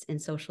awkwardness in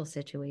social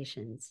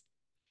situations.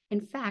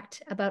 In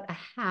fact, about a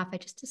half, I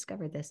just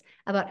discovered this,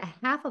 about a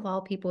half of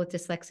all people with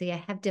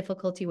dyslexia have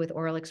difficulty with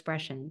oral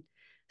expression.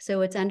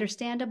 So it's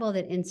understandable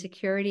that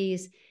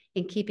insecurities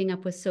in keeping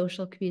up with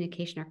social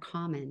communication are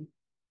common.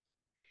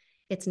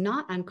 It's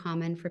not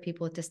uncommon for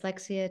people with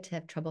dyslexia to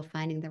have trouble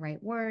finding the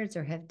right words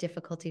or have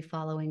difficulty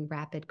following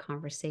rapid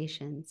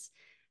conversations,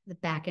 the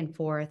back and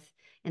forth,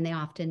 and they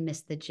often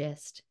miss the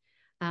gist.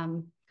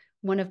 Um,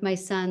 One of my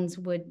sons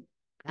would,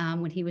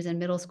 when he was in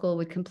middle school,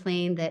 would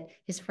complain that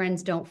his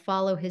friends don't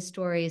follow his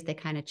stories, they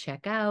kind of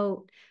check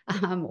out,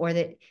 or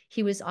that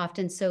he was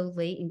often so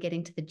late in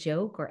getting to the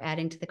joke or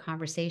adding to the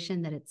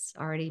conversation that it's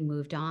already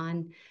moved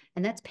on.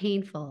 And that's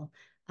painful.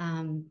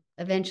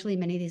 Eventually,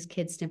 many of these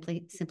kids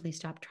simply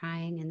stop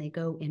trying and they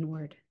go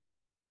inward.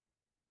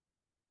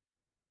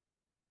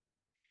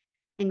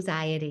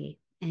 Anxiety.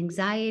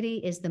 Anxiety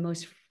is the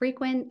most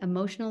frequent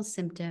emotional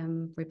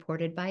symptom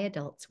reported by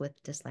adults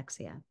with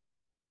dyslexia,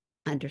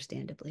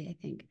 understandably, I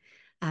think.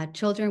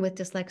 Children with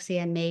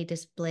dyslexia may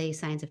display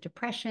signs of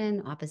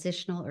depression,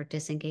 oppositional, or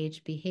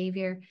disengaged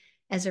behavior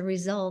as a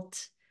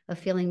result of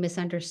feeling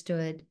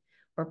misunderstood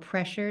or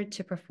pressured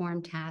to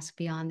perform tasks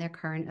beyond their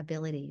current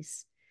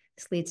abilities.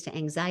 This leads to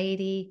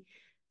anxiety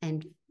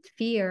and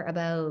fear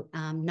about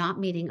not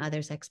meeting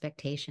others'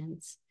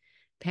 expectations.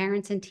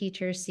 Parents and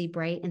teachers see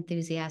bright,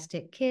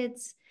 enthusiastic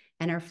kids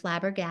and are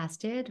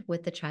flabbergasted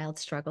with the child's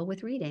struggle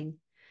with reading.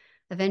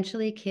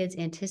 Eventually, kids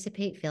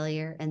anticipate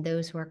failure, and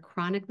those who are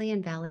chronically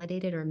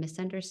invalidated or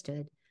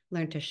misunderstood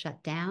learn to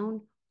shut down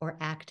or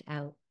act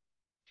out.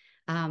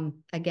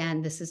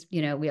 Again, this is,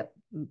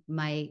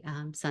 my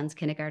son's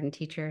kindergarten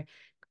teacher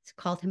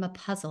called him a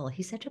puzzle.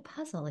 He's such a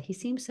puzzle. He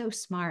seems so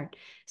smart.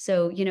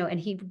 So, and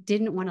he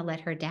didn't want to let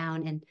her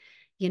down. And,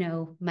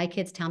 my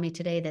kids tell me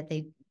today that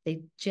they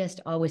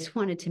just always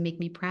wanted to make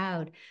me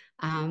proud.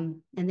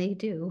 And they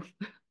do.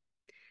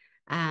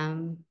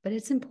 But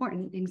it's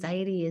important.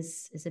 Anxiety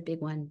is a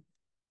big one.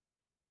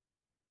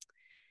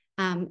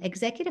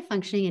 Executive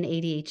functioning and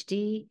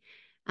ADHD.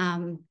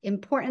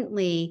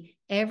 Importantly,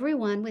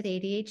 everyone with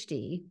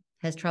ADHD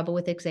has trouble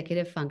with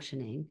executive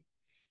functioning.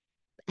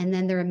 And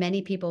then there are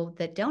many people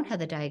that don't have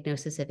the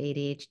diagnosis of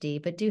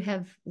ADHD, but do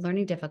have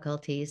learning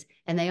difficulties,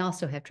 and they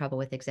also have trouble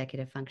with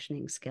executive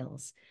functioning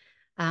skills.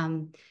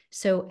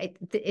 So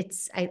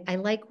I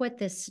like what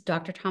this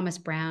Dr. Thomas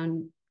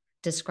Brown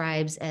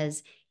describes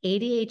as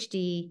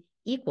ADHD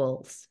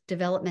equals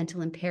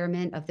developmental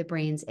impairment of the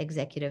brain's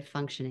executive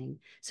functioning.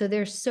 So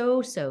they're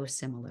so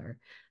similar.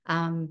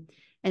 And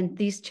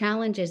these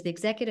challenges, the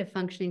executive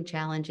functioning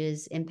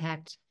challenges,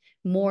 impact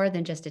more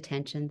than just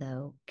attention,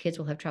 though. Kids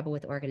will have trouble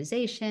with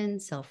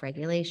organization,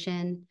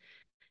 self-regulation.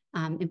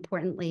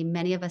 Importantly,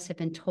 many of us have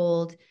been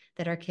told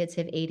that our kids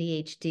have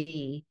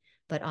ADHD,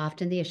 but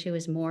often the issue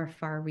is more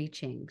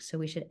far-reaching. So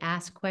we should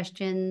ask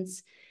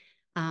questions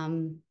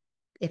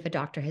if a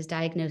doctor has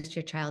diagnosed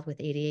your child with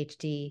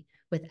ADHD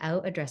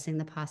without addressing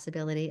the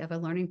possibility of a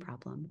learning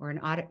problem or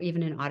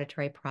even an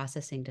auditory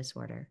processing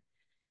disorder.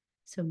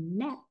 So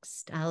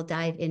next, I'll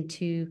dive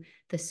into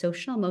the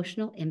social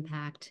emotional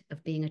impact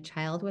of being a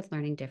child with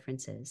learning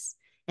differences.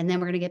 And then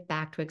we're going to get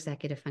back to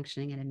executive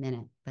functioning in a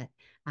minute. But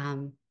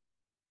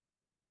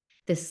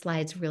this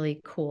slide's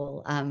really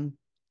cool.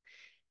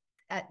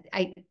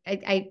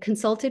 I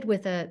consulted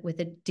with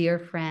a dear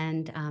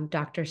friend,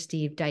 Dr.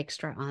 Steve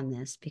Dykstra, on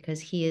this because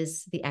he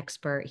is the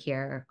expert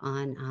here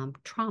on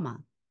trauma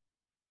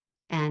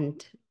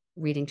and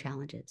reading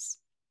challenges.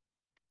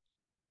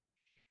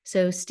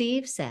 So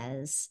Steve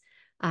says,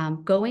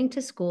 going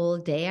to school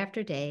day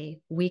after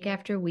day, week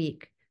after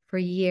week, for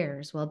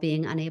years while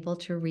being unable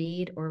to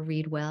read or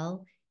read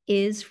well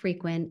is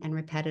frequent and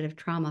repetitive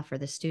trauma for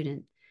the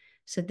student.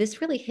 So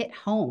this really hit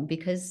home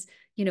because,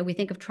 we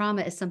think of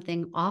trauma as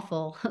something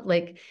awful,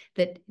 like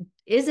that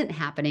isn't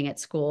happening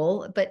at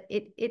school, but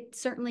it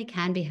certainly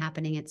can be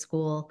happening at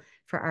school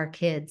for our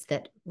kids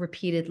that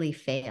repeatedly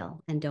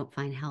fail and don't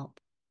find help.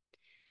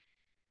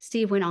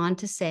 Steve went on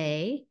to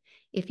say,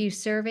 if you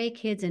survey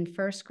kids in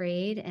first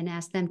grade and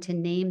ask them to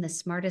name the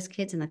smartest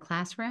kids in the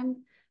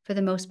classroom, for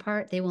the most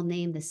part, they will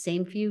name the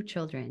same few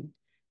children.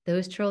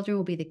 Those children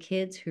will be the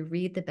kids who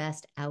read the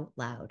best out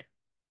loud.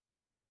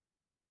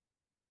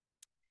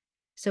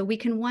 So we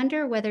can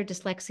wonder whether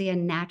dyslexia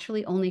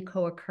naturally only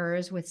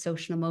co-occurs with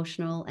social,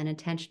 emotional, and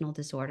attentional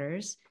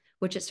disorders,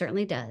 which it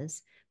certainly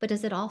does, but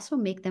does it also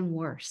make them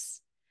worse?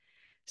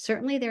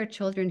 Certainly, there are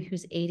children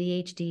whose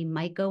ADHD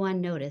might go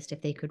unnoticed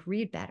if they could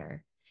read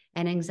better,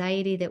 and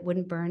anxiety that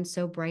wouldn't burn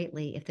so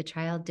brightly if the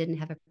child didn't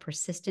have a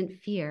persistent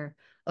fear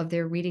of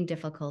their reading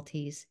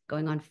difficulties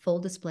going on full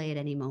display at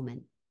any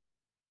moment.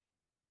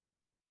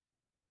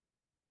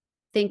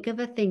 Think of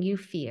a thing you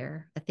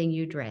fear, a thing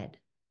you dread.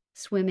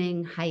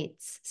 Swimming,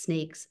 heights,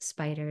 snakes,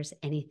 spiders,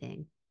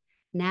 anything.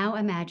 Now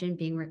imagine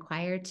being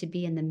required to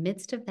be in the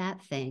midst of that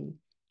thing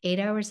 8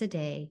 hours a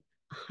day,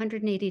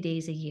 180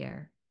 days a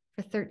year,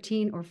 for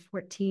 13 or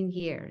 14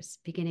 years,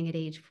 beginning at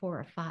age 4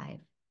 or 5.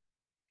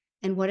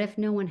 And what if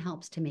no one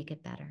helps to make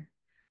it better?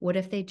 What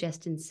if they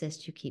just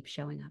insist you keep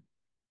showing up?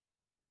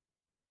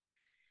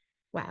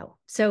 Wow.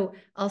 So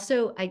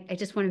also, I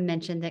just want to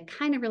mention that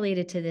kind of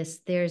related to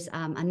this, there's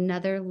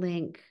another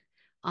link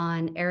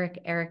on Erik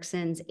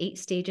Erikson's 8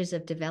 stages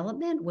of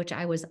development, which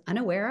I was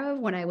unaware of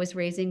when I was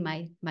raising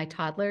my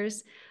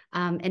toddlers.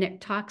 And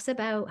it talks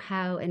about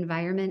how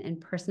environment and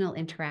personal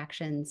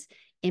interactions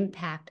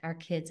impact our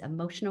kids'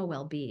 emotional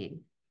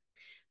well-being.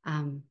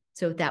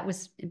 So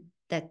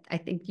that I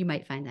think you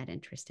might find that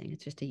interesting.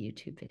 It's just a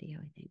YouTube video,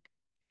 I think.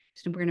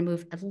 So we're going to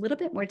move a little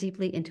bit more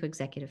deeply into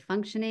executive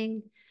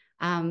functioning.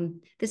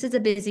 This is a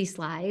busy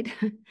slide,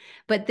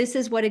 but this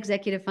is what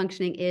executive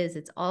functioning is.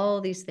 It's all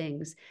these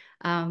things.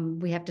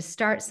 We have to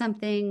start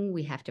something.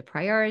 We have to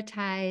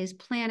prioritize,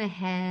 plan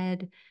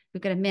ahead.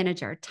 We've got to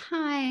manage our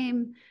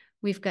time.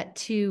 We've got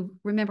to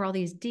remember all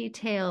these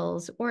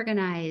details,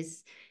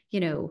 organize,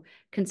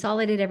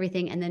 consolidate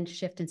everything, and then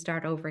shift and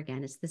start over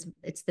again.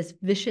 It's this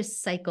vicious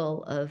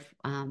cycle of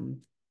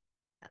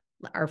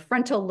our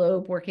frontal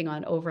lobe working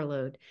on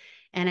overload.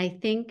 And I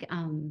think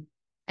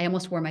I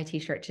almost wore my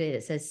t-shirt today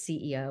that says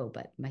CEO,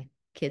 but my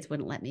kids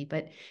wouldn't let me.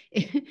 But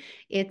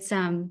it's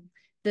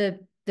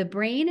the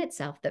brain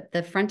itself,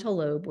 the frontal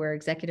lobe where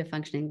executive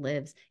functioning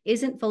lives,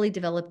 isn't fully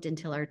developed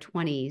until our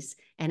 20s.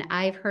 And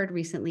I've heard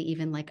recently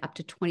even like up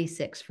to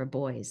 26 for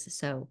boys.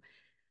 So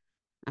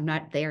I'm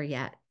not there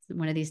yet.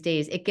 One of these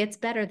days, it gets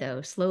better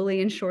though.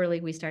 Slowly and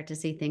surely, we start to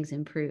see things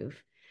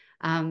improve.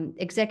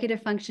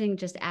 Executive functioning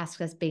just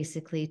asks us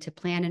basically to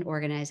plan and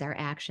organize our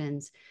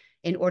actions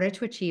in order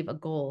to achieve a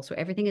goal. So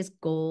everything is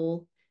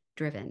goal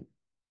driven.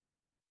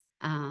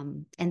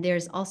 And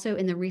there's also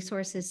in the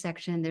resources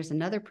section, there's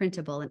another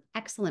printable, an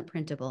excellent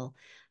printable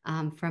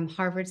from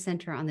Harvard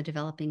Center on the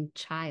Developing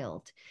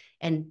Child.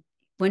 And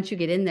once you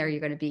get in there, you're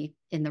going to be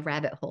in the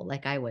rabbit hole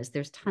like I was.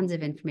 There's tons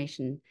of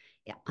information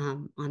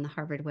on the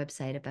Harvard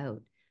website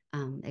about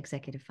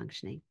executive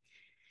functioning.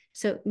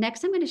 So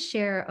next, I'm going to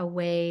share a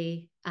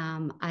way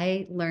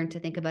I learned to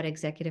think about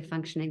executive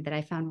functioning that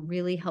I found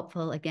really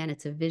helpful. Again,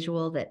 it's a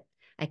visual that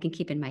I can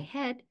keep in my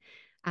head,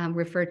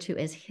 referred to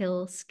as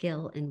Hill,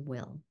 Skill, and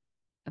Will.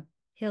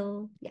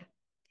 Hill,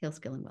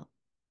 Skill, and Will.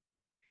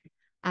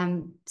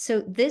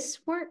 So this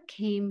work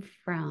came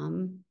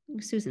from,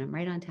 Susan, I'm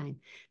right on time.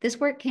 This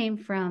work came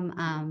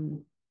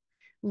from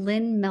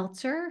Lynn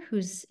Meltzer,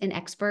 who's an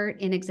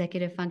expert in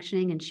executive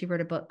functioning, and she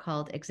wrote a book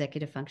called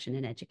Executive Function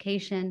in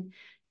Education.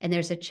 And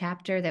there's a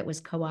chapter that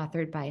was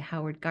co-authored by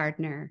Howard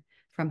Gardner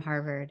from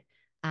Harvard.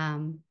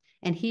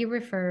 And he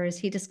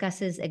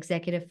discusses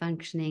executive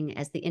functioning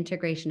as the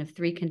integration of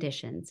 3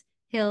 conditions: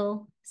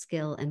 Hill,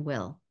 Skill, and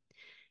Will.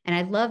 And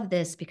I love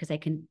this because I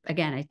can,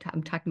 again,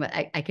 I'm talking about,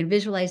 I can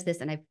visualize this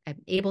and I'm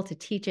able to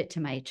teach it to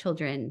my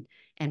children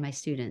and my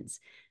students.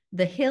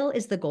 The hill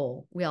is the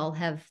goal. We all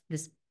have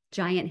this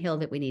giant hill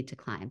that we need to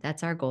climb.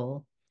 That's our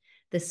goal.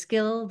 The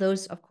skill,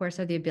 those of course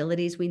are the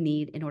abilities we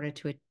need in order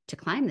to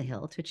climb the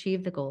hill, to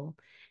achieve the goal.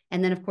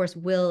 And then of course,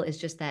 will is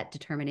just that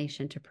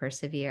determination to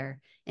persevere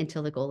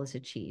until the goal is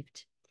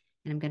achieved.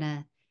 And I'm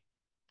gonna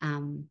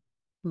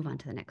move on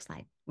to the next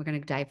slide. We're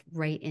gonna dive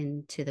right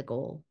into the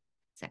goal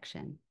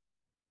section.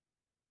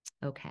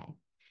 Okay,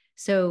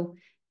 so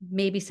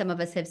maybe some of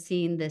us have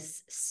seen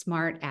this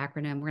SMART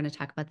acronym. We're going to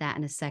talk about that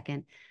in a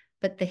second.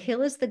 But the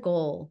hill is the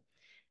goal.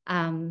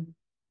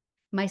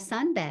 My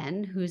son,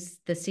 Ben, who's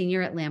the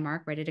senior at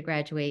Landmark, ready to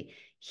graduate,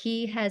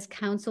 he has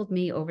counseled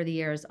me over the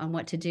years on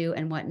what to do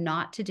and what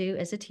not to do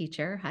as a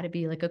teacher, how to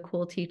be like a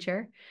cool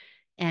teacher.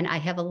 And I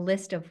have a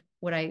list of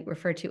what I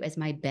refer to as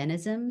my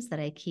Benisms that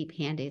I keep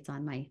hand-aids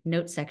on my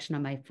notes section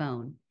on my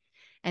phone.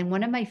 And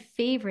one of my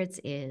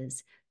favorites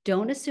is,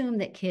 don't assume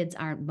that kids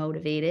aren't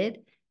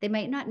motivated. They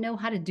might not know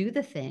how to do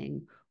the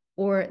thing,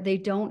 or they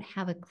don't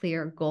have a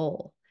clear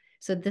goal.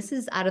 So this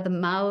is out of the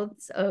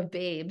mouths of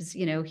Babes.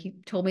 He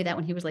told me that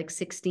when he was like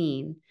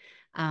 16,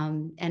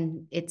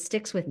 and it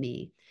sticks with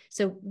me.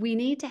 So we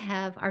need to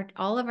have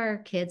all of our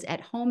kids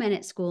at home and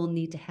at school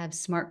need to have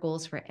SMART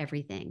goals for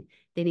everything.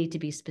 They need to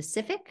be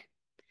specific,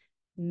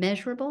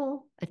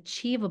 measurable,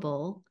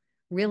 achievable,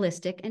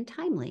 realistic, and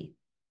timely.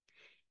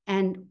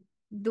 And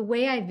the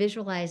way I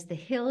visualize the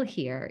hill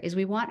here is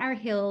we want our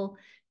hill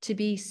to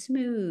be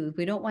smooth.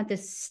 We don't want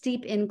this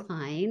steep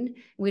incline.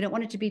 We don't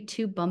want it to be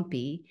too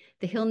bumpy.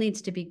 The hill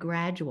needs to be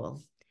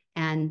gradual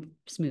and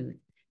smooth.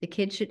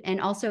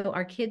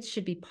 Our kids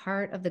should be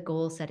part of the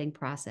goal setting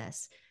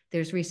process.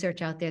 There's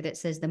research out there that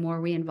says the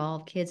more we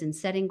involve kids in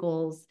setting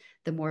goals,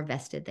 the more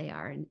vested they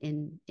are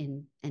in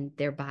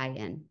their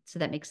buy-in. So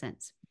that makes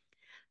sense.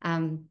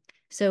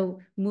 So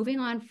moving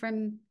on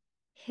from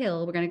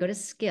hill, we're going to go to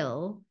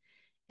skill.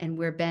 And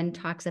where Ben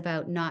talks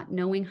about not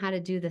knowing how to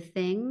do the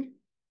thing,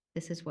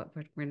 this is what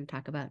we're going to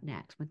talk about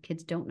next, when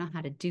kids don't know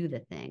how to do the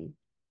thing.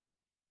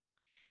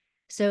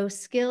 So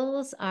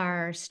skills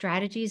are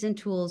strategies and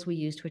tools we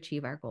use to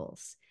achieve our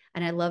goals.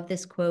 And I love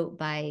this quote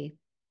by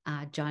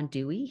John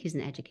Dewey. He's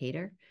an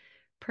educator.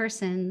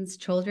 Persons,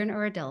 children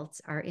or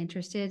adults, are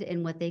interested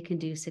in what they can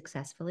do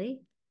successfully,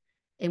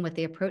 in what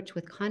they approach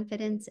with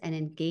confidence and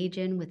engage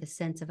in with a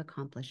sense of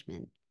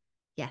accomplishment.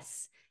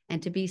 Yes.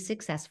 And to be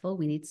successful,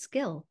 we need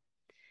skill.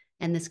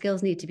 And the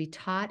skills need to be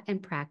taught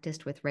and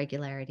practiced with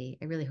regularity.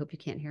 I really hope you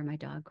can't hear my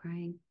dog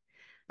crying.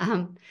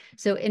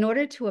 So in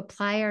order to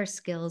apply our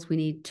skills, we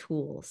need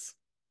tools.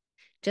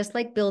 Just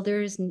like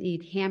builders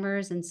need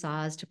hammers and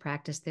saws to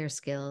practice their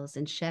skills,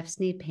 and chefs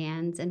need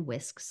pans and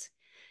whisks,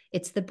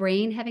 it's the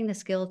brain having the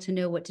skill to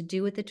know what to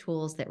do with the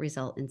tools that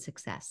result in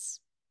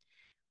success.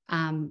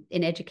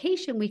 In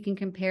education, we can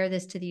compare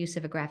this to the use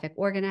of a graphic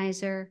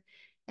organizer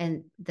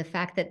and the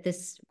fact that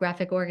this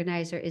graphic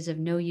organizer is of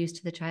no use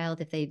to the child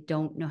if they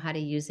don't know how to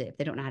use it, if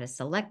they don't know how to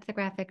select the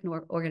graphic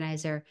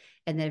organizer,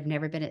 and they've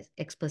never been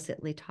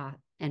explicitly taught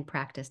and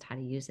practiced how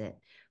to use it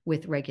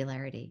with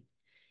regularity.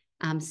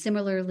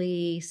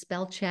 Similarly,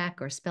 spell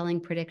check or spelling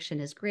prediction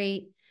is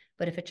great,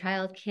 but if a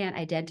child can't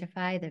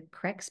identify the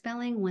correct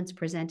spelling once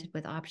presented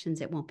with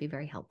options, it won't be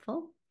very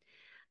helpful.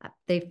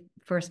 They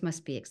first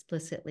must be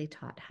explicitly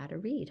taught how to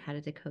read, how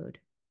to decode.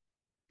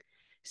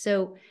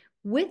 So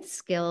with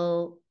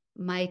skill,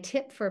 my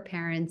tip for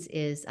parents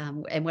is,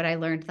 and what I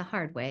learned the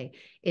hard way,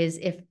 is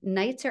if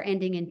nights are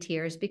ending in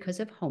tears because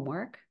of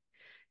homework,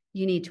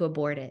 you need to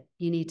abort it.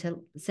 You need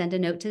to send a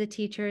note to the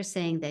teacher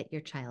saying that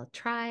your child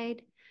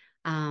tried,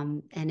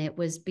 and it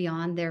was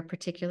beyond their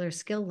particular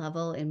skill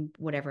level in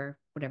whatever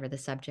the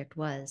subject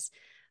was.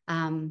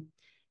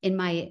 In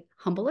my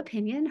humble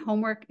opinion,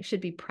 homework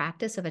should be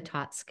practice of a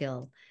taught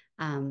skill.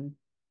 I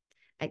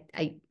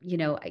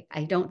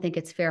don't think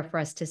it's fair for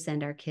us to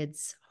send our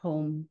kids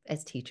home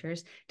as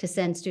teachers, to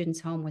send students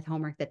home with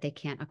homework that they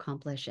can't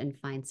accomplish and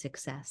find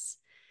success.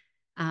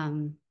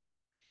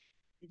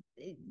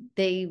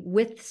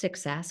 With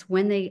success,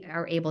 when they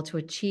are able to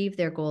achieve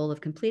their goal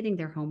of completing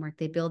their homework,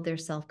 they build their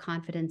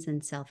self-confidence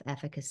and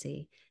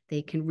self-efficacy.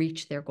 They can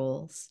reach their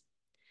goals.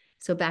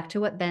 So back to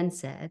what Ben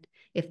said,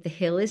 if the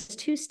hill is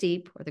too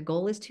steep or the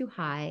goal is too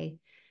high,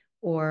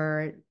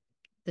 or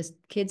the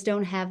kids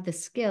don't have the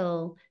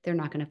skill, they're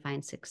not going to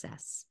find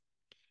success.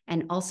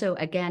 And also,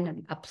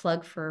 again, a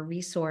plug for a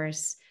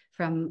resource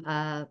from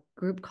a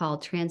group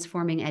called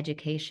Transforming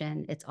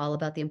Education. It's all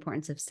about the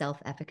importance of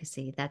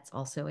self-efficacy. That's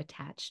also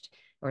attached,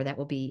 or that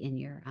will be in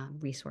your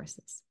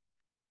resources.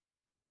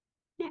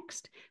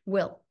 Next,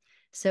 will.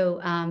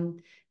 So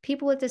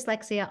people with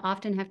dyslexia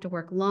often have to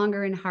work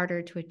longer and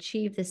harder to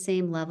achieve the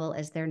same level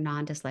as their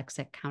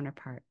non-dyslexic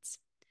counterparts.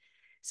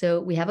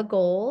 So we have a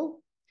goal,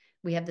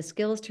 we have the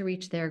skills to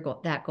reach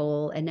that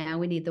goal, and now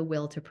we need the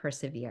will to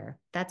persevere.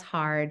 That's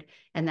hard,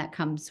 and that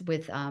comes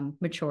with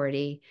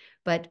maturity.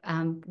 But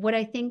what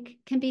I think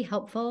can be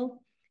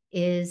helpful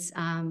is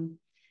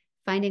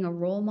finding a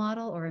role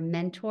model or a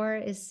mentor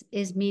is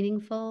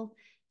meaningful.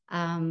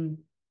 I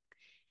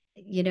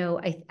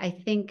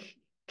think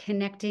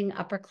connecting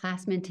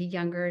upperclassmen to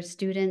younger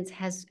students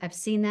I've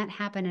seen that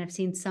happen, and I've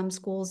seen some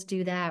schools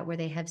do that where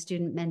they have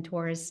student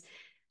mentors.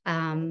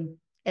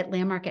 At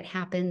Landmark it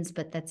happens,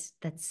 but that's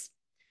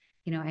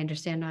I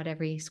understand not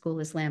every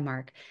school is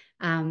Landmark.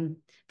 But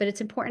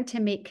it's important to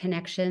make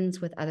connections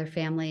with other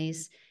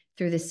families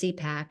through the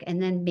CPAC,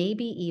 and then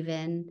maybe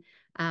even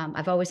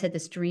I've always had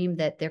this dream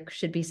that there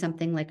should be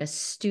something like a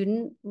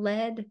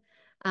student-led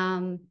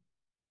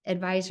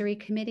advisory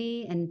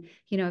committee. And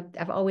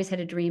I've always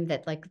had a dream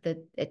that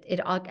it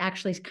all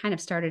actually kind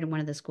of started in one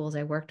of the schools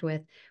I worked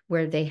with,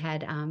 where they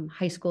had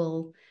high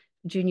school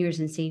juniors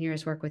and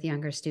seniors work with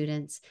younger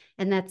students,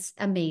 and that's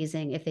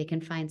amazing if they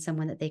can find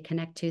someone that they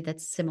connect to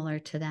that's similar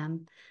to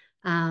them.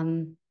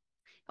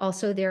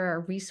 Also, there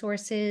are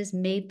resources.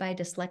 Made by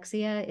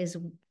Dyslexia is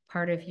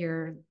part of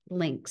your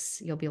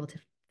links. You'll be able to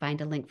find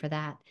a link for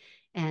that,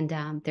 and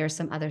there are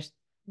some other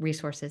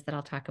resources that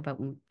I'll talk about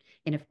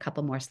in a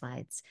couple more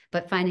slides.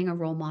 But finding a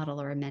role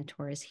model or a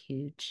mentor is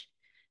huge.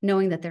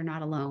 Knowing that they're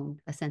not alone,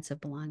 a sense of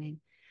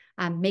belonging.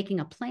 Making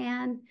a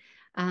plan.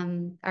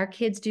 Our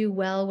kids do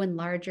well when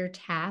larger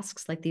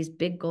tasks, like these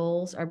big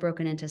goals, are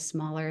broken into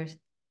smaller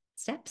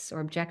steps or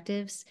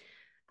objectives.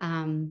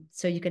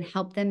 So you can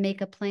help them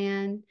make a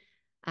plan.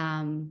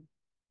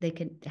 They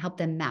can help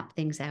them map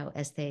things out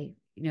as they,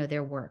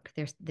 their work,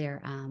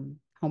 their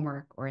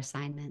homework or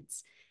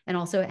assignments. And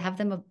also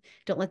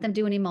don't let them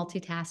do any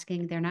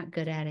multitasking. They're not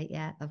good at it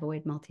yet.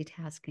 Avoid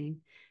multitasking.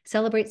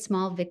 Celebrate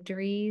small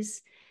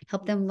victories.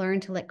 Help them learn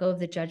to let go of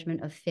the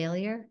judgment of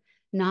failure.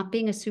 Not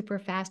being a super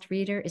fast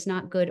reader is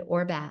not good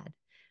or bad.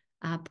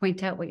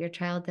 Point out what your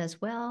child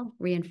does well.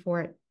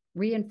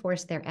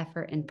 Reinforce their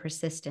effort and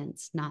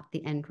persistence, not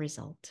the end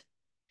result,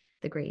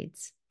 the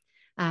grades.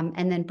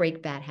 And then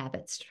break bad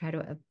habits. Try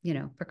to,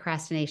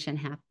 procrastination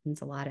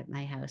happens a lot at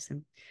my house,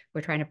 and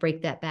we're trying to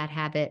break that bad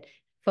habit.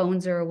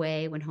 Phones are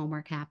away when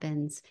homework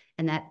happens,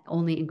 and that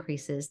only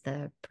increases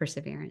the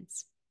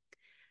perseverance.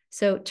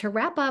 So to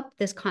wrap up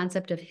this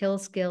concept of hill,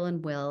 skill,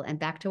 and will, and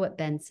back to what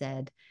Ben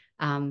said,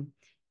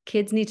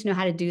 kids need to know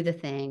how to do the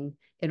thing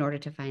in order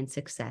to find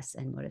success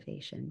and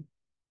motivation.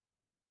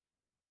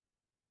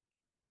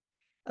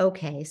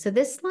 Okay, so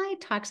this slide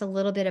talks a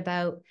little bit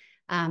about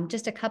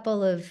just a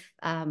couple of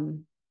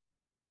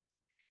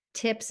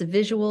tips,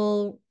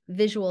 visual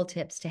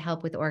tips to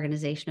help with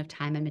organization of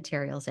time and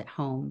materials at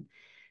home.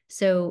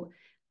 So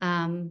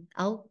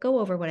I'll go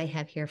over what I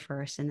have here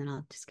first, and then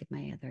I'll just give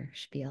my other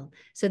spiel.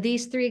 So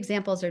these three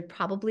examples are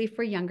probably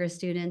for younger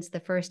students. The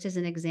first is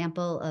an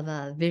example of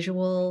a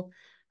visual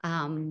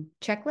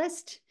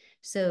checklist.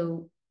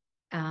 So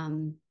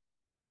visuals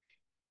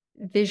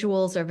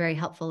are very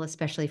helpful,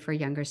 especially for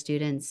younger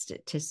students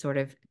to sort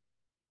of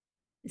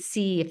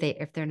see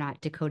if they're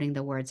not decoding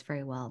the words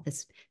very well.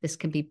 This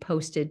can be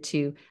posted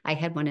to, I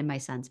had one in my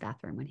son's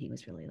bathroom when he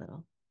was really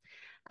little.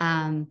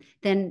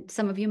 Then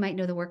some of you might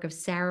know the work of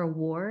Sarah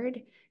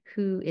Ward,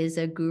 who is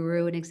a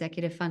guru in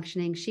executive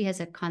functioning. She has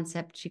a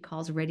concept she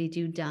calls ready,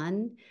 do,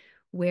 done,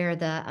 where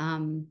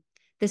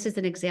this is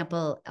an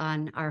example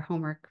on our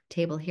homework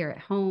table here at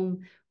home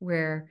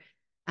where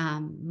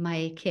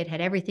my kid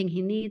had everything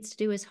he needs to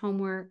do his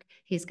homework.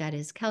 He's got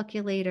his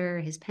calculator,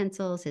 his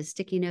pencils, his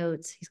sticky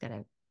notes. He's got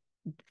a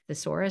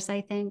thesaurus,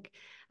 I think.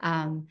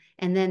 And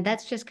then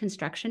that's just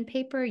construction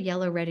paper,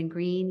 yellow, red, and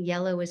green.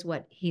 Yellow is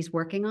what he's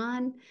working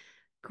on.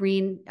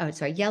 Green, oh,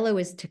 sorry, yellow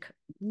is to,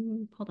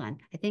 hold on.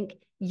 I think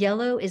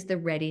yellow is the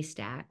ready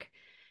stack.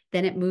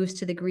 Then it moves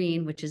to the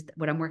green, which is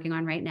what I'm working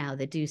on right now,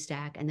 the do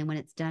stack. And then when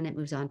it's done, it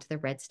moves on to the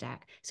red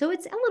stack. So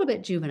it's a little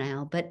bit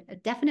juvenile,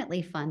 but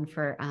definitely fun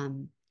for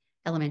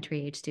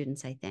elementary age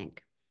students, I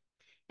think.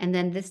 And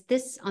then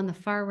this on the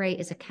far right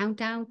is a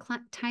countdown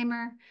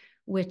timer,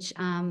 which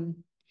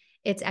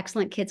it's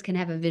excellent. Kids can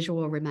have a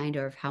visual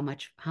reminder of how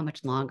much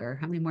longer,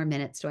 how many more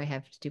minutes do I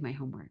have to do my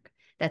homework.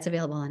 That's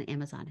available on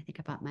Amazon. I think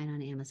I bought mine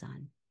on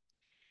Amazon.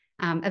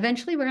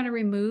 Eventually, we're going to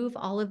remove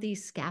all of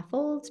these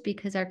scaffolds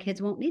because our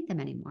kids won't need them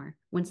anymore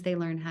once they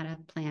learn how to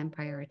plan,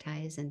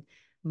 prioritize, and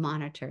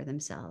monitor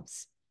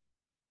themselves.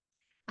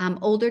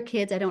 Older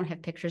kids, I don't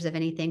have pictures of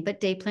anything, but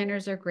day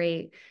planners are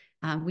great.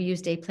 We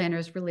use day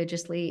planners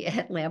religiously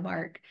at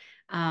Landmark.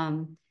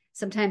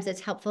 Sometimes it's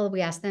helpful.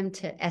 We ask them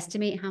to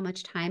estimate how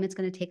much time it's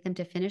going to take them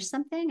to finish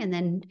something and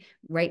then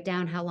write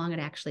down how long it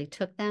actually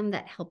took them.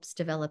 That helps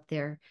develop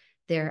their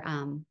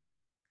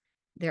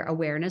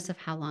awareness of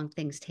how long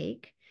things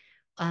take.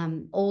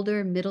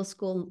 Older, middle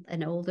school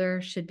and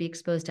older should be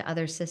exposed to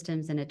other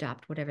systems and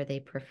adopt whatever they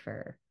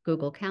prefer.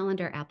 Google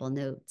Calendar, Apple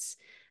Notes.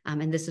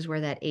 And this is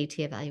where that AT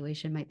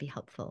evaluation might be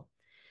helpful.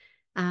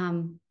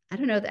 I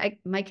don't know,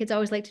 my kids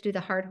always like to do the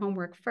hard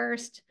homework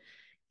first.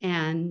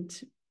 And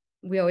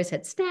we always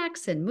had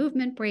snacks and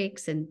movement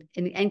breaks and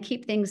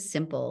keep things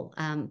simple.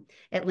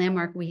 At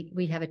Landmark,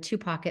 we have a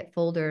 2-pocket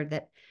folder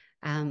that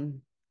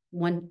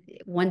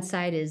one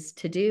side is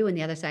to do and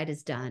the other side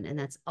is done. And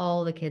that's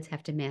all the kids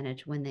have to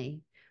manage when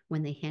they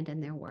hand in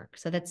their work.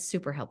 So that's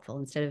super helpful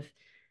instead of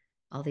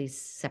all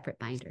these separate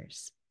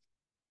binders.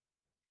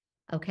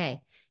 Okay,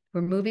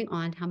 we're moving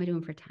on. How am I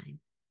doing for time?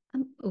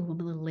 I'm a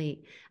little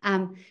late.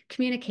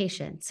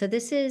 Communication. So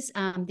this is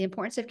the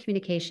importance of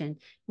communication.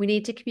 We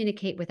need to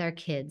communicate with our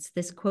kids.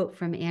 This quote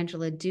from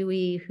Angela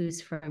Dewey,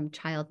 who's from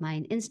Child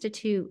Mind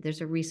Institute.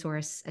 There's a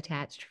resource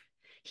attached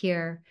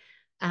here.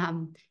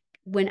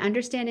 When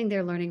understanding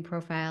their learning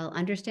profile,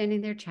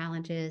 understanding their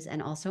challenges,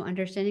 and also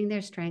understanding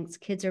their strengths,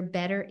 kids are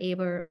better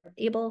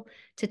able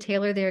to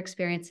tailor their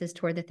experiences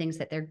toward the things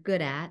that they're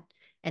good at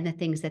and the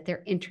things that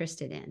they're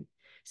interested in.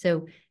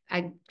 So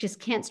I just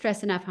can't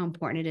stress enough how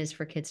important it is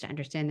for kids to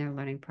understand their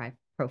learning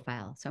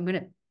profile. So I'm going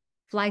to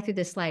fly through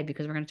this slide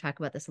because we're going to talk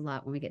about this a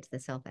lot when we get to the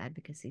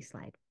self-advocacy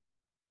slide.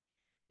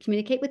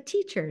 Communicate with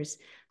teachers.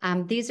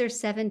 These are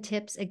 7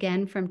 tips,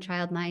 again, from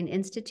Child Mind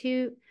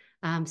Institute.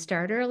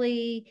 Start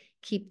early,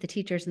 keep the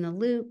teachers in the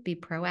loop, be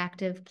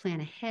proactive,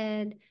 plan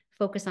ahead,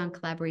 focus on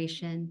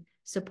collaboration,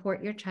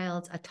 support your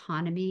child's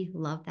autonomy,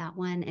 love that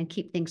one, and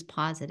keep things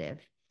positive.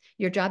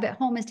 Your job at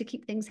home is to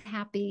keep things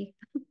happy,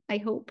 I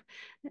hope.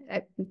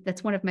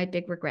 That's one of my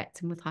big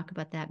regrets, and we'll talk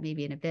about that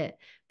maybe in a bit.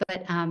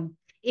 But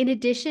in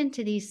addition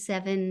to these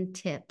 7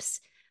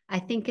 tips, I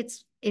think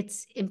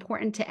it's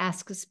important to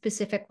ask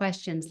specific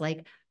questions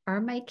like, are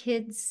my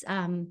kids,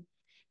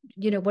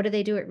 what do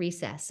they do at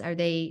recess? Do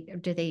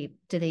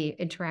they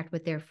interact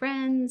with their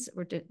friends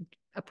or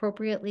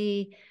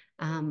appropriately,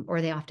 or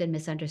are they often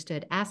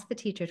misunderstood? Ask the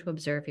teacher to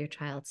observe your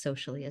child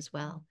socially as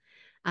well.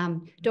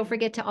 Don't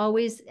forget to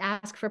always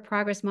ask for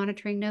progress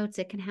monitoring notes.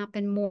 It can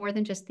happen more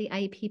than just the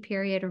IEP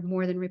period or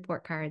more than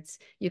report cards.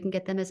 You can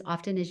get them as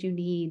often as you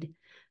need.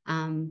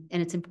 And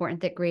it's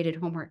important that graded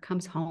homework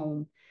comes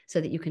home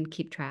so that you can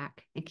keep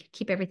track and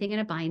keep everything in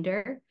a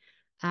binder.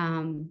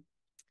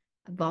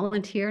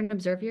 Volunteer and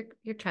observe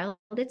your child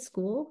at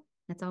school.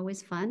 That's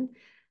always fun.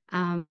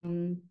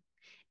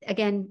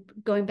 Again,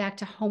 going back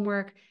to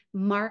homework,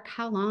 mark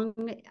how long,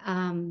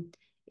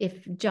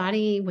 if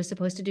Johnny was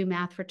supposed to do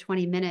math for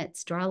 20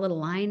 minutes, draw a little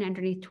line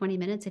underneath 20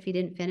 minutes if he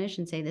didn't finish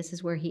and say, this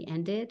is where he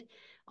ended.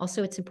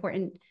 Also, it's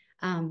important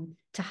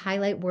to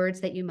highlight words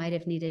that you might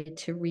have needed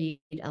to read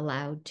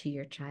aloud to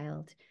your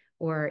child.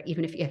 Or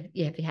even if you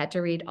had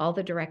to read all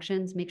the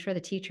directions, make sure the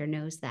teacher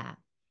knows that.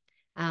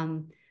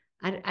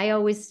 I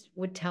always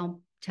would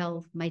tell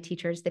my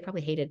teachers, they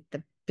probably hated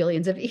the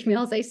billions of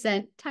emails I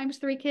sent times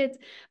 3 kids,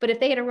 but if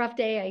they had a rough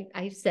day,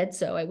 I said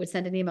so. I would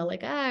send an email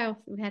like,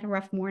 we had a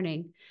rough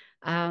morning.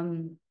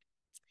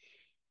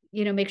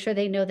 make sure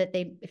they know that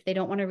if they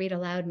don't want to read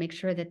aloud, make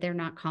sure that they're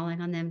not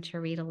calling on them to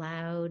read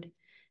aloud.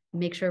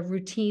 Make sure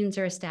routines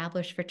are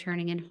established for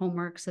turning in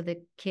homework so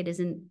the kid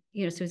isn't,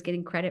 so he's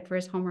getting credit for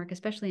his homework,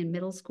 especially in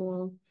middle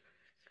school.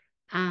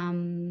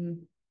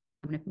 I'm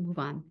going to move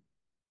on.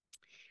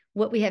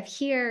 What we have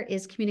here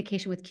is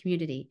communication with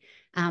community.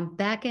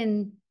 Back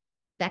in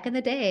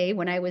the day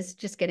when I was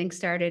just getting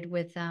started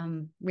with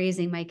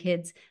raising my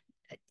kids,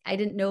 I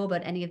didn't know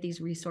about any of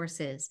these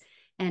resources.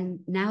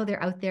 And now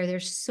they're out there.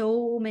 There's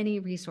so many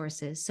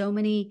resources, so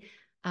many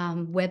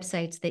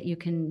websites that you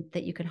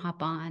can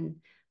hop on.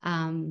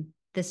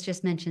 This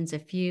just mentions a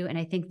few, and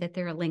I think that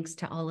there are links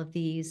to all of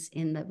these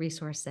in the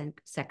resource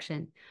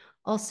section.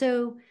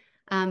 Also,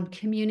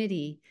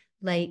 community,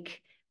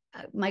 like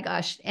my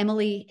gosh,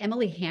 Emily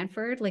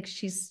Hanford, like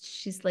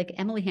she's like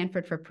Emily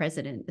Hanford for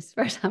president, as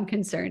far as I'm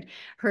concerned.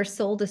 Her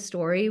Sold a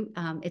Story,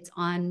 it's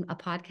on a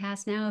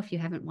podcast now. If you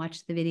haven't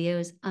watched the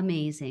videos,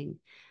 amazing.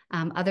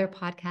 Other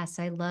podcasts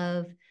I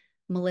love,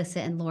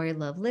 Melissa and Lori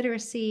Love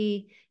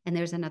Literacy, and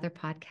there's another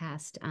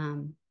podcast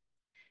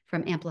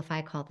from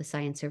Amplify called The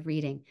Science of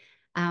Reading.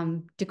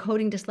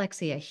 Decoding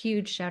Dyslexia,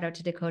 huge shout out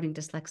to Decoding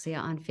Dyslexia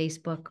on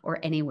Facebook or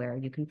anywhere.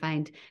 You can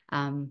find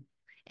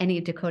any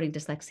Decoding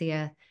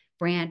Dyslexia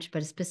branch,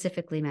 but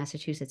specifically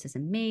Massachusetts is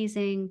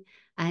amazing.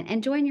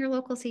 And join your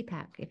local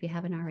CPAC if you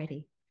haven't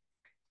already.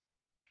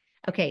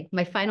 Okay,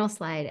 my final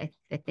slide,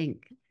 I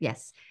think,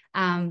 yes.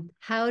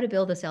 How to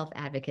build a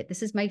self-advocate.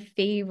 This is my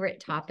favorite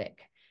topic.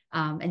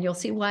 And you'll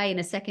see why in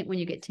a second when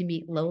you get to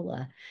meet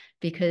Lola,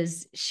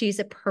 because she's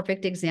a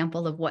perfect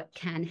example of what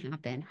can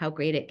happen, how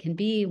great it can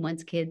be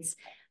once kids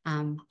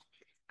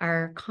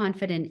are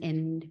confident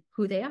in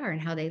who they are and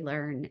how they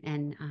learn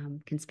and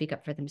can speak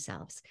up for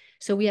themselves.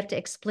 So we have to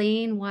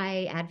explain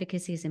why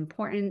advocacy is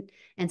important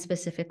and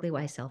specifically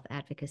why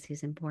self-advocacy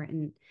is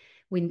important.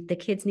 The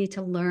kids need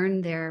to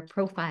learn their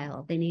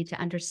profile. They need to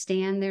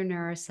understand their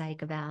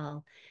neuropsych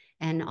eval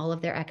and all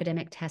of their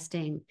academic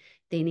testing.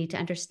 They need to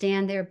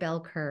understand their bell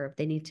curve.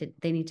 They need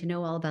to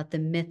know all about the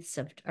myths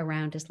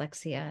around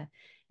dyslexia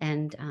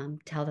and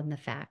tell them the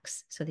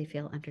facts so they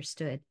feel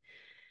understood.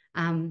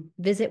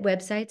 Visit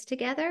websites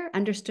together.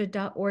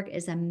 Understood.org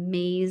is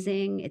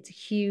amazing. It's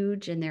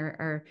huge, and there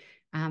are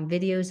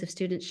videos of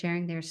students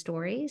sharing their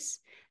stories.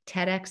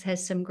 TEDx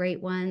has some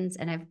great ones,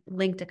 and I've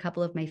linked a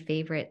couple of my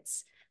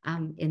favorites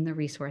in the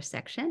resource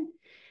section.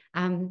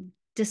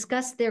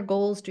 Discuss their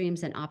goals,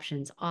 dreams, and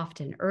options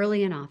often,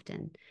 early and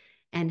often,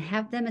 and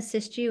have them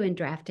assist you in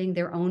drafting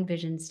their own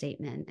vision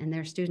statement and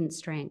their student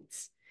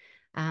strengths.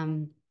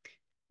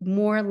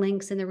 More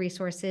links in the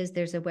resources.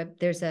 There's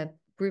a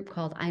group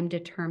called I'm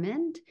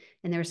Determined,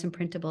 and there are some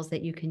printables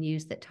that you can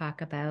use that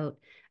talk about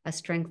a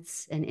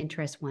strengths and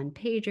interests one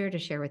pager to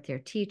share with their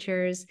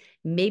teachers.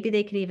 Maybe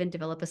they can even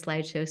develop a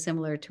slideshow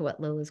similar to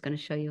what Lola's going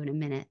to show you in a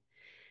minute.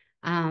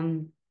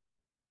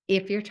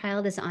 If your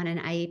child is on an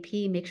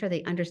IEP, make sure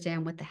they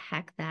understand what the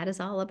heck that is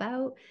all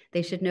about.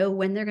 They should know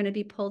when they're going to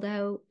be pulled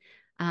out.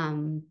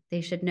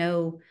 They should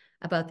know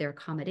about their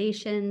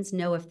accommodations,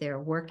 know if they're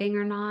working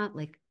or not,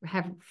 like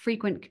have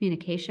frequent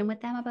communication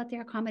with them about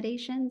their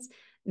accommodations,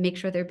 make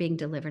sure they're being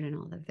delivered in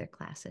all of their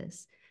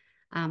classes.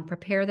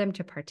 Prepare them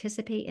to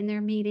participate in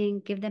their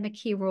meeting, give them a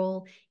key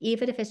role,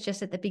 even if it's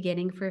just at the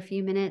beginning for a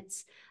few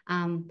minutes.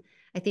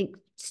 I think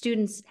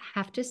students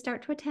have to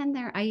start to attend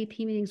their IEP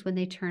meetings when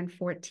they turn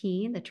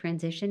 14, the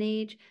transition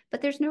age,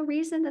 but there's no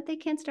reason that they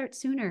can't start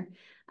sooner.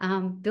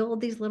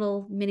 Build these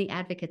little mini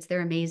advocates.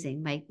 They're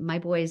amazing. My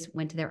boys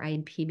went to their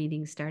IEP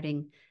meetings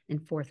starting in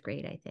 4th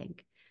grade, I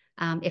think.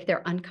 If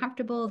they're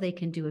uncomfortable, they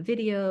can do a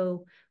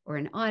video or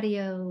an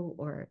audio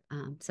or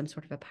some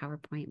sort of a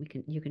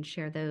PowerPoint. You can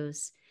share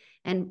those.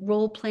 And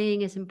role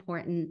playing is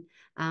important,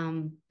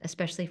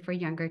 especially for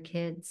younger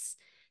kids,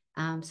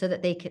 so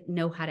that they can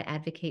know how to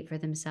advocate for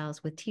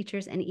themselves with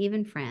teachers and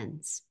even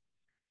friends.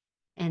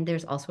 And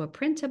there's also a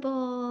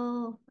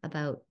printable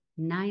about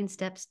 9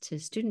 steps to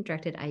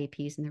student-directed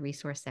IEPs in the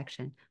resource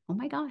section. Oh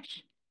my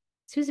gosh,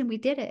 Susan, we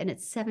did it, and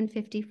it's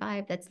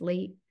 7:55. That's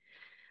late.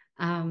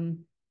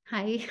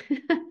 Hi.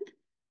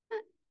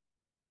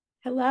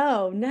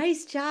 Hello,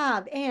 nice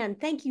job. Anne,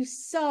 thank you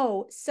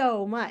so,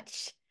 so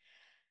much.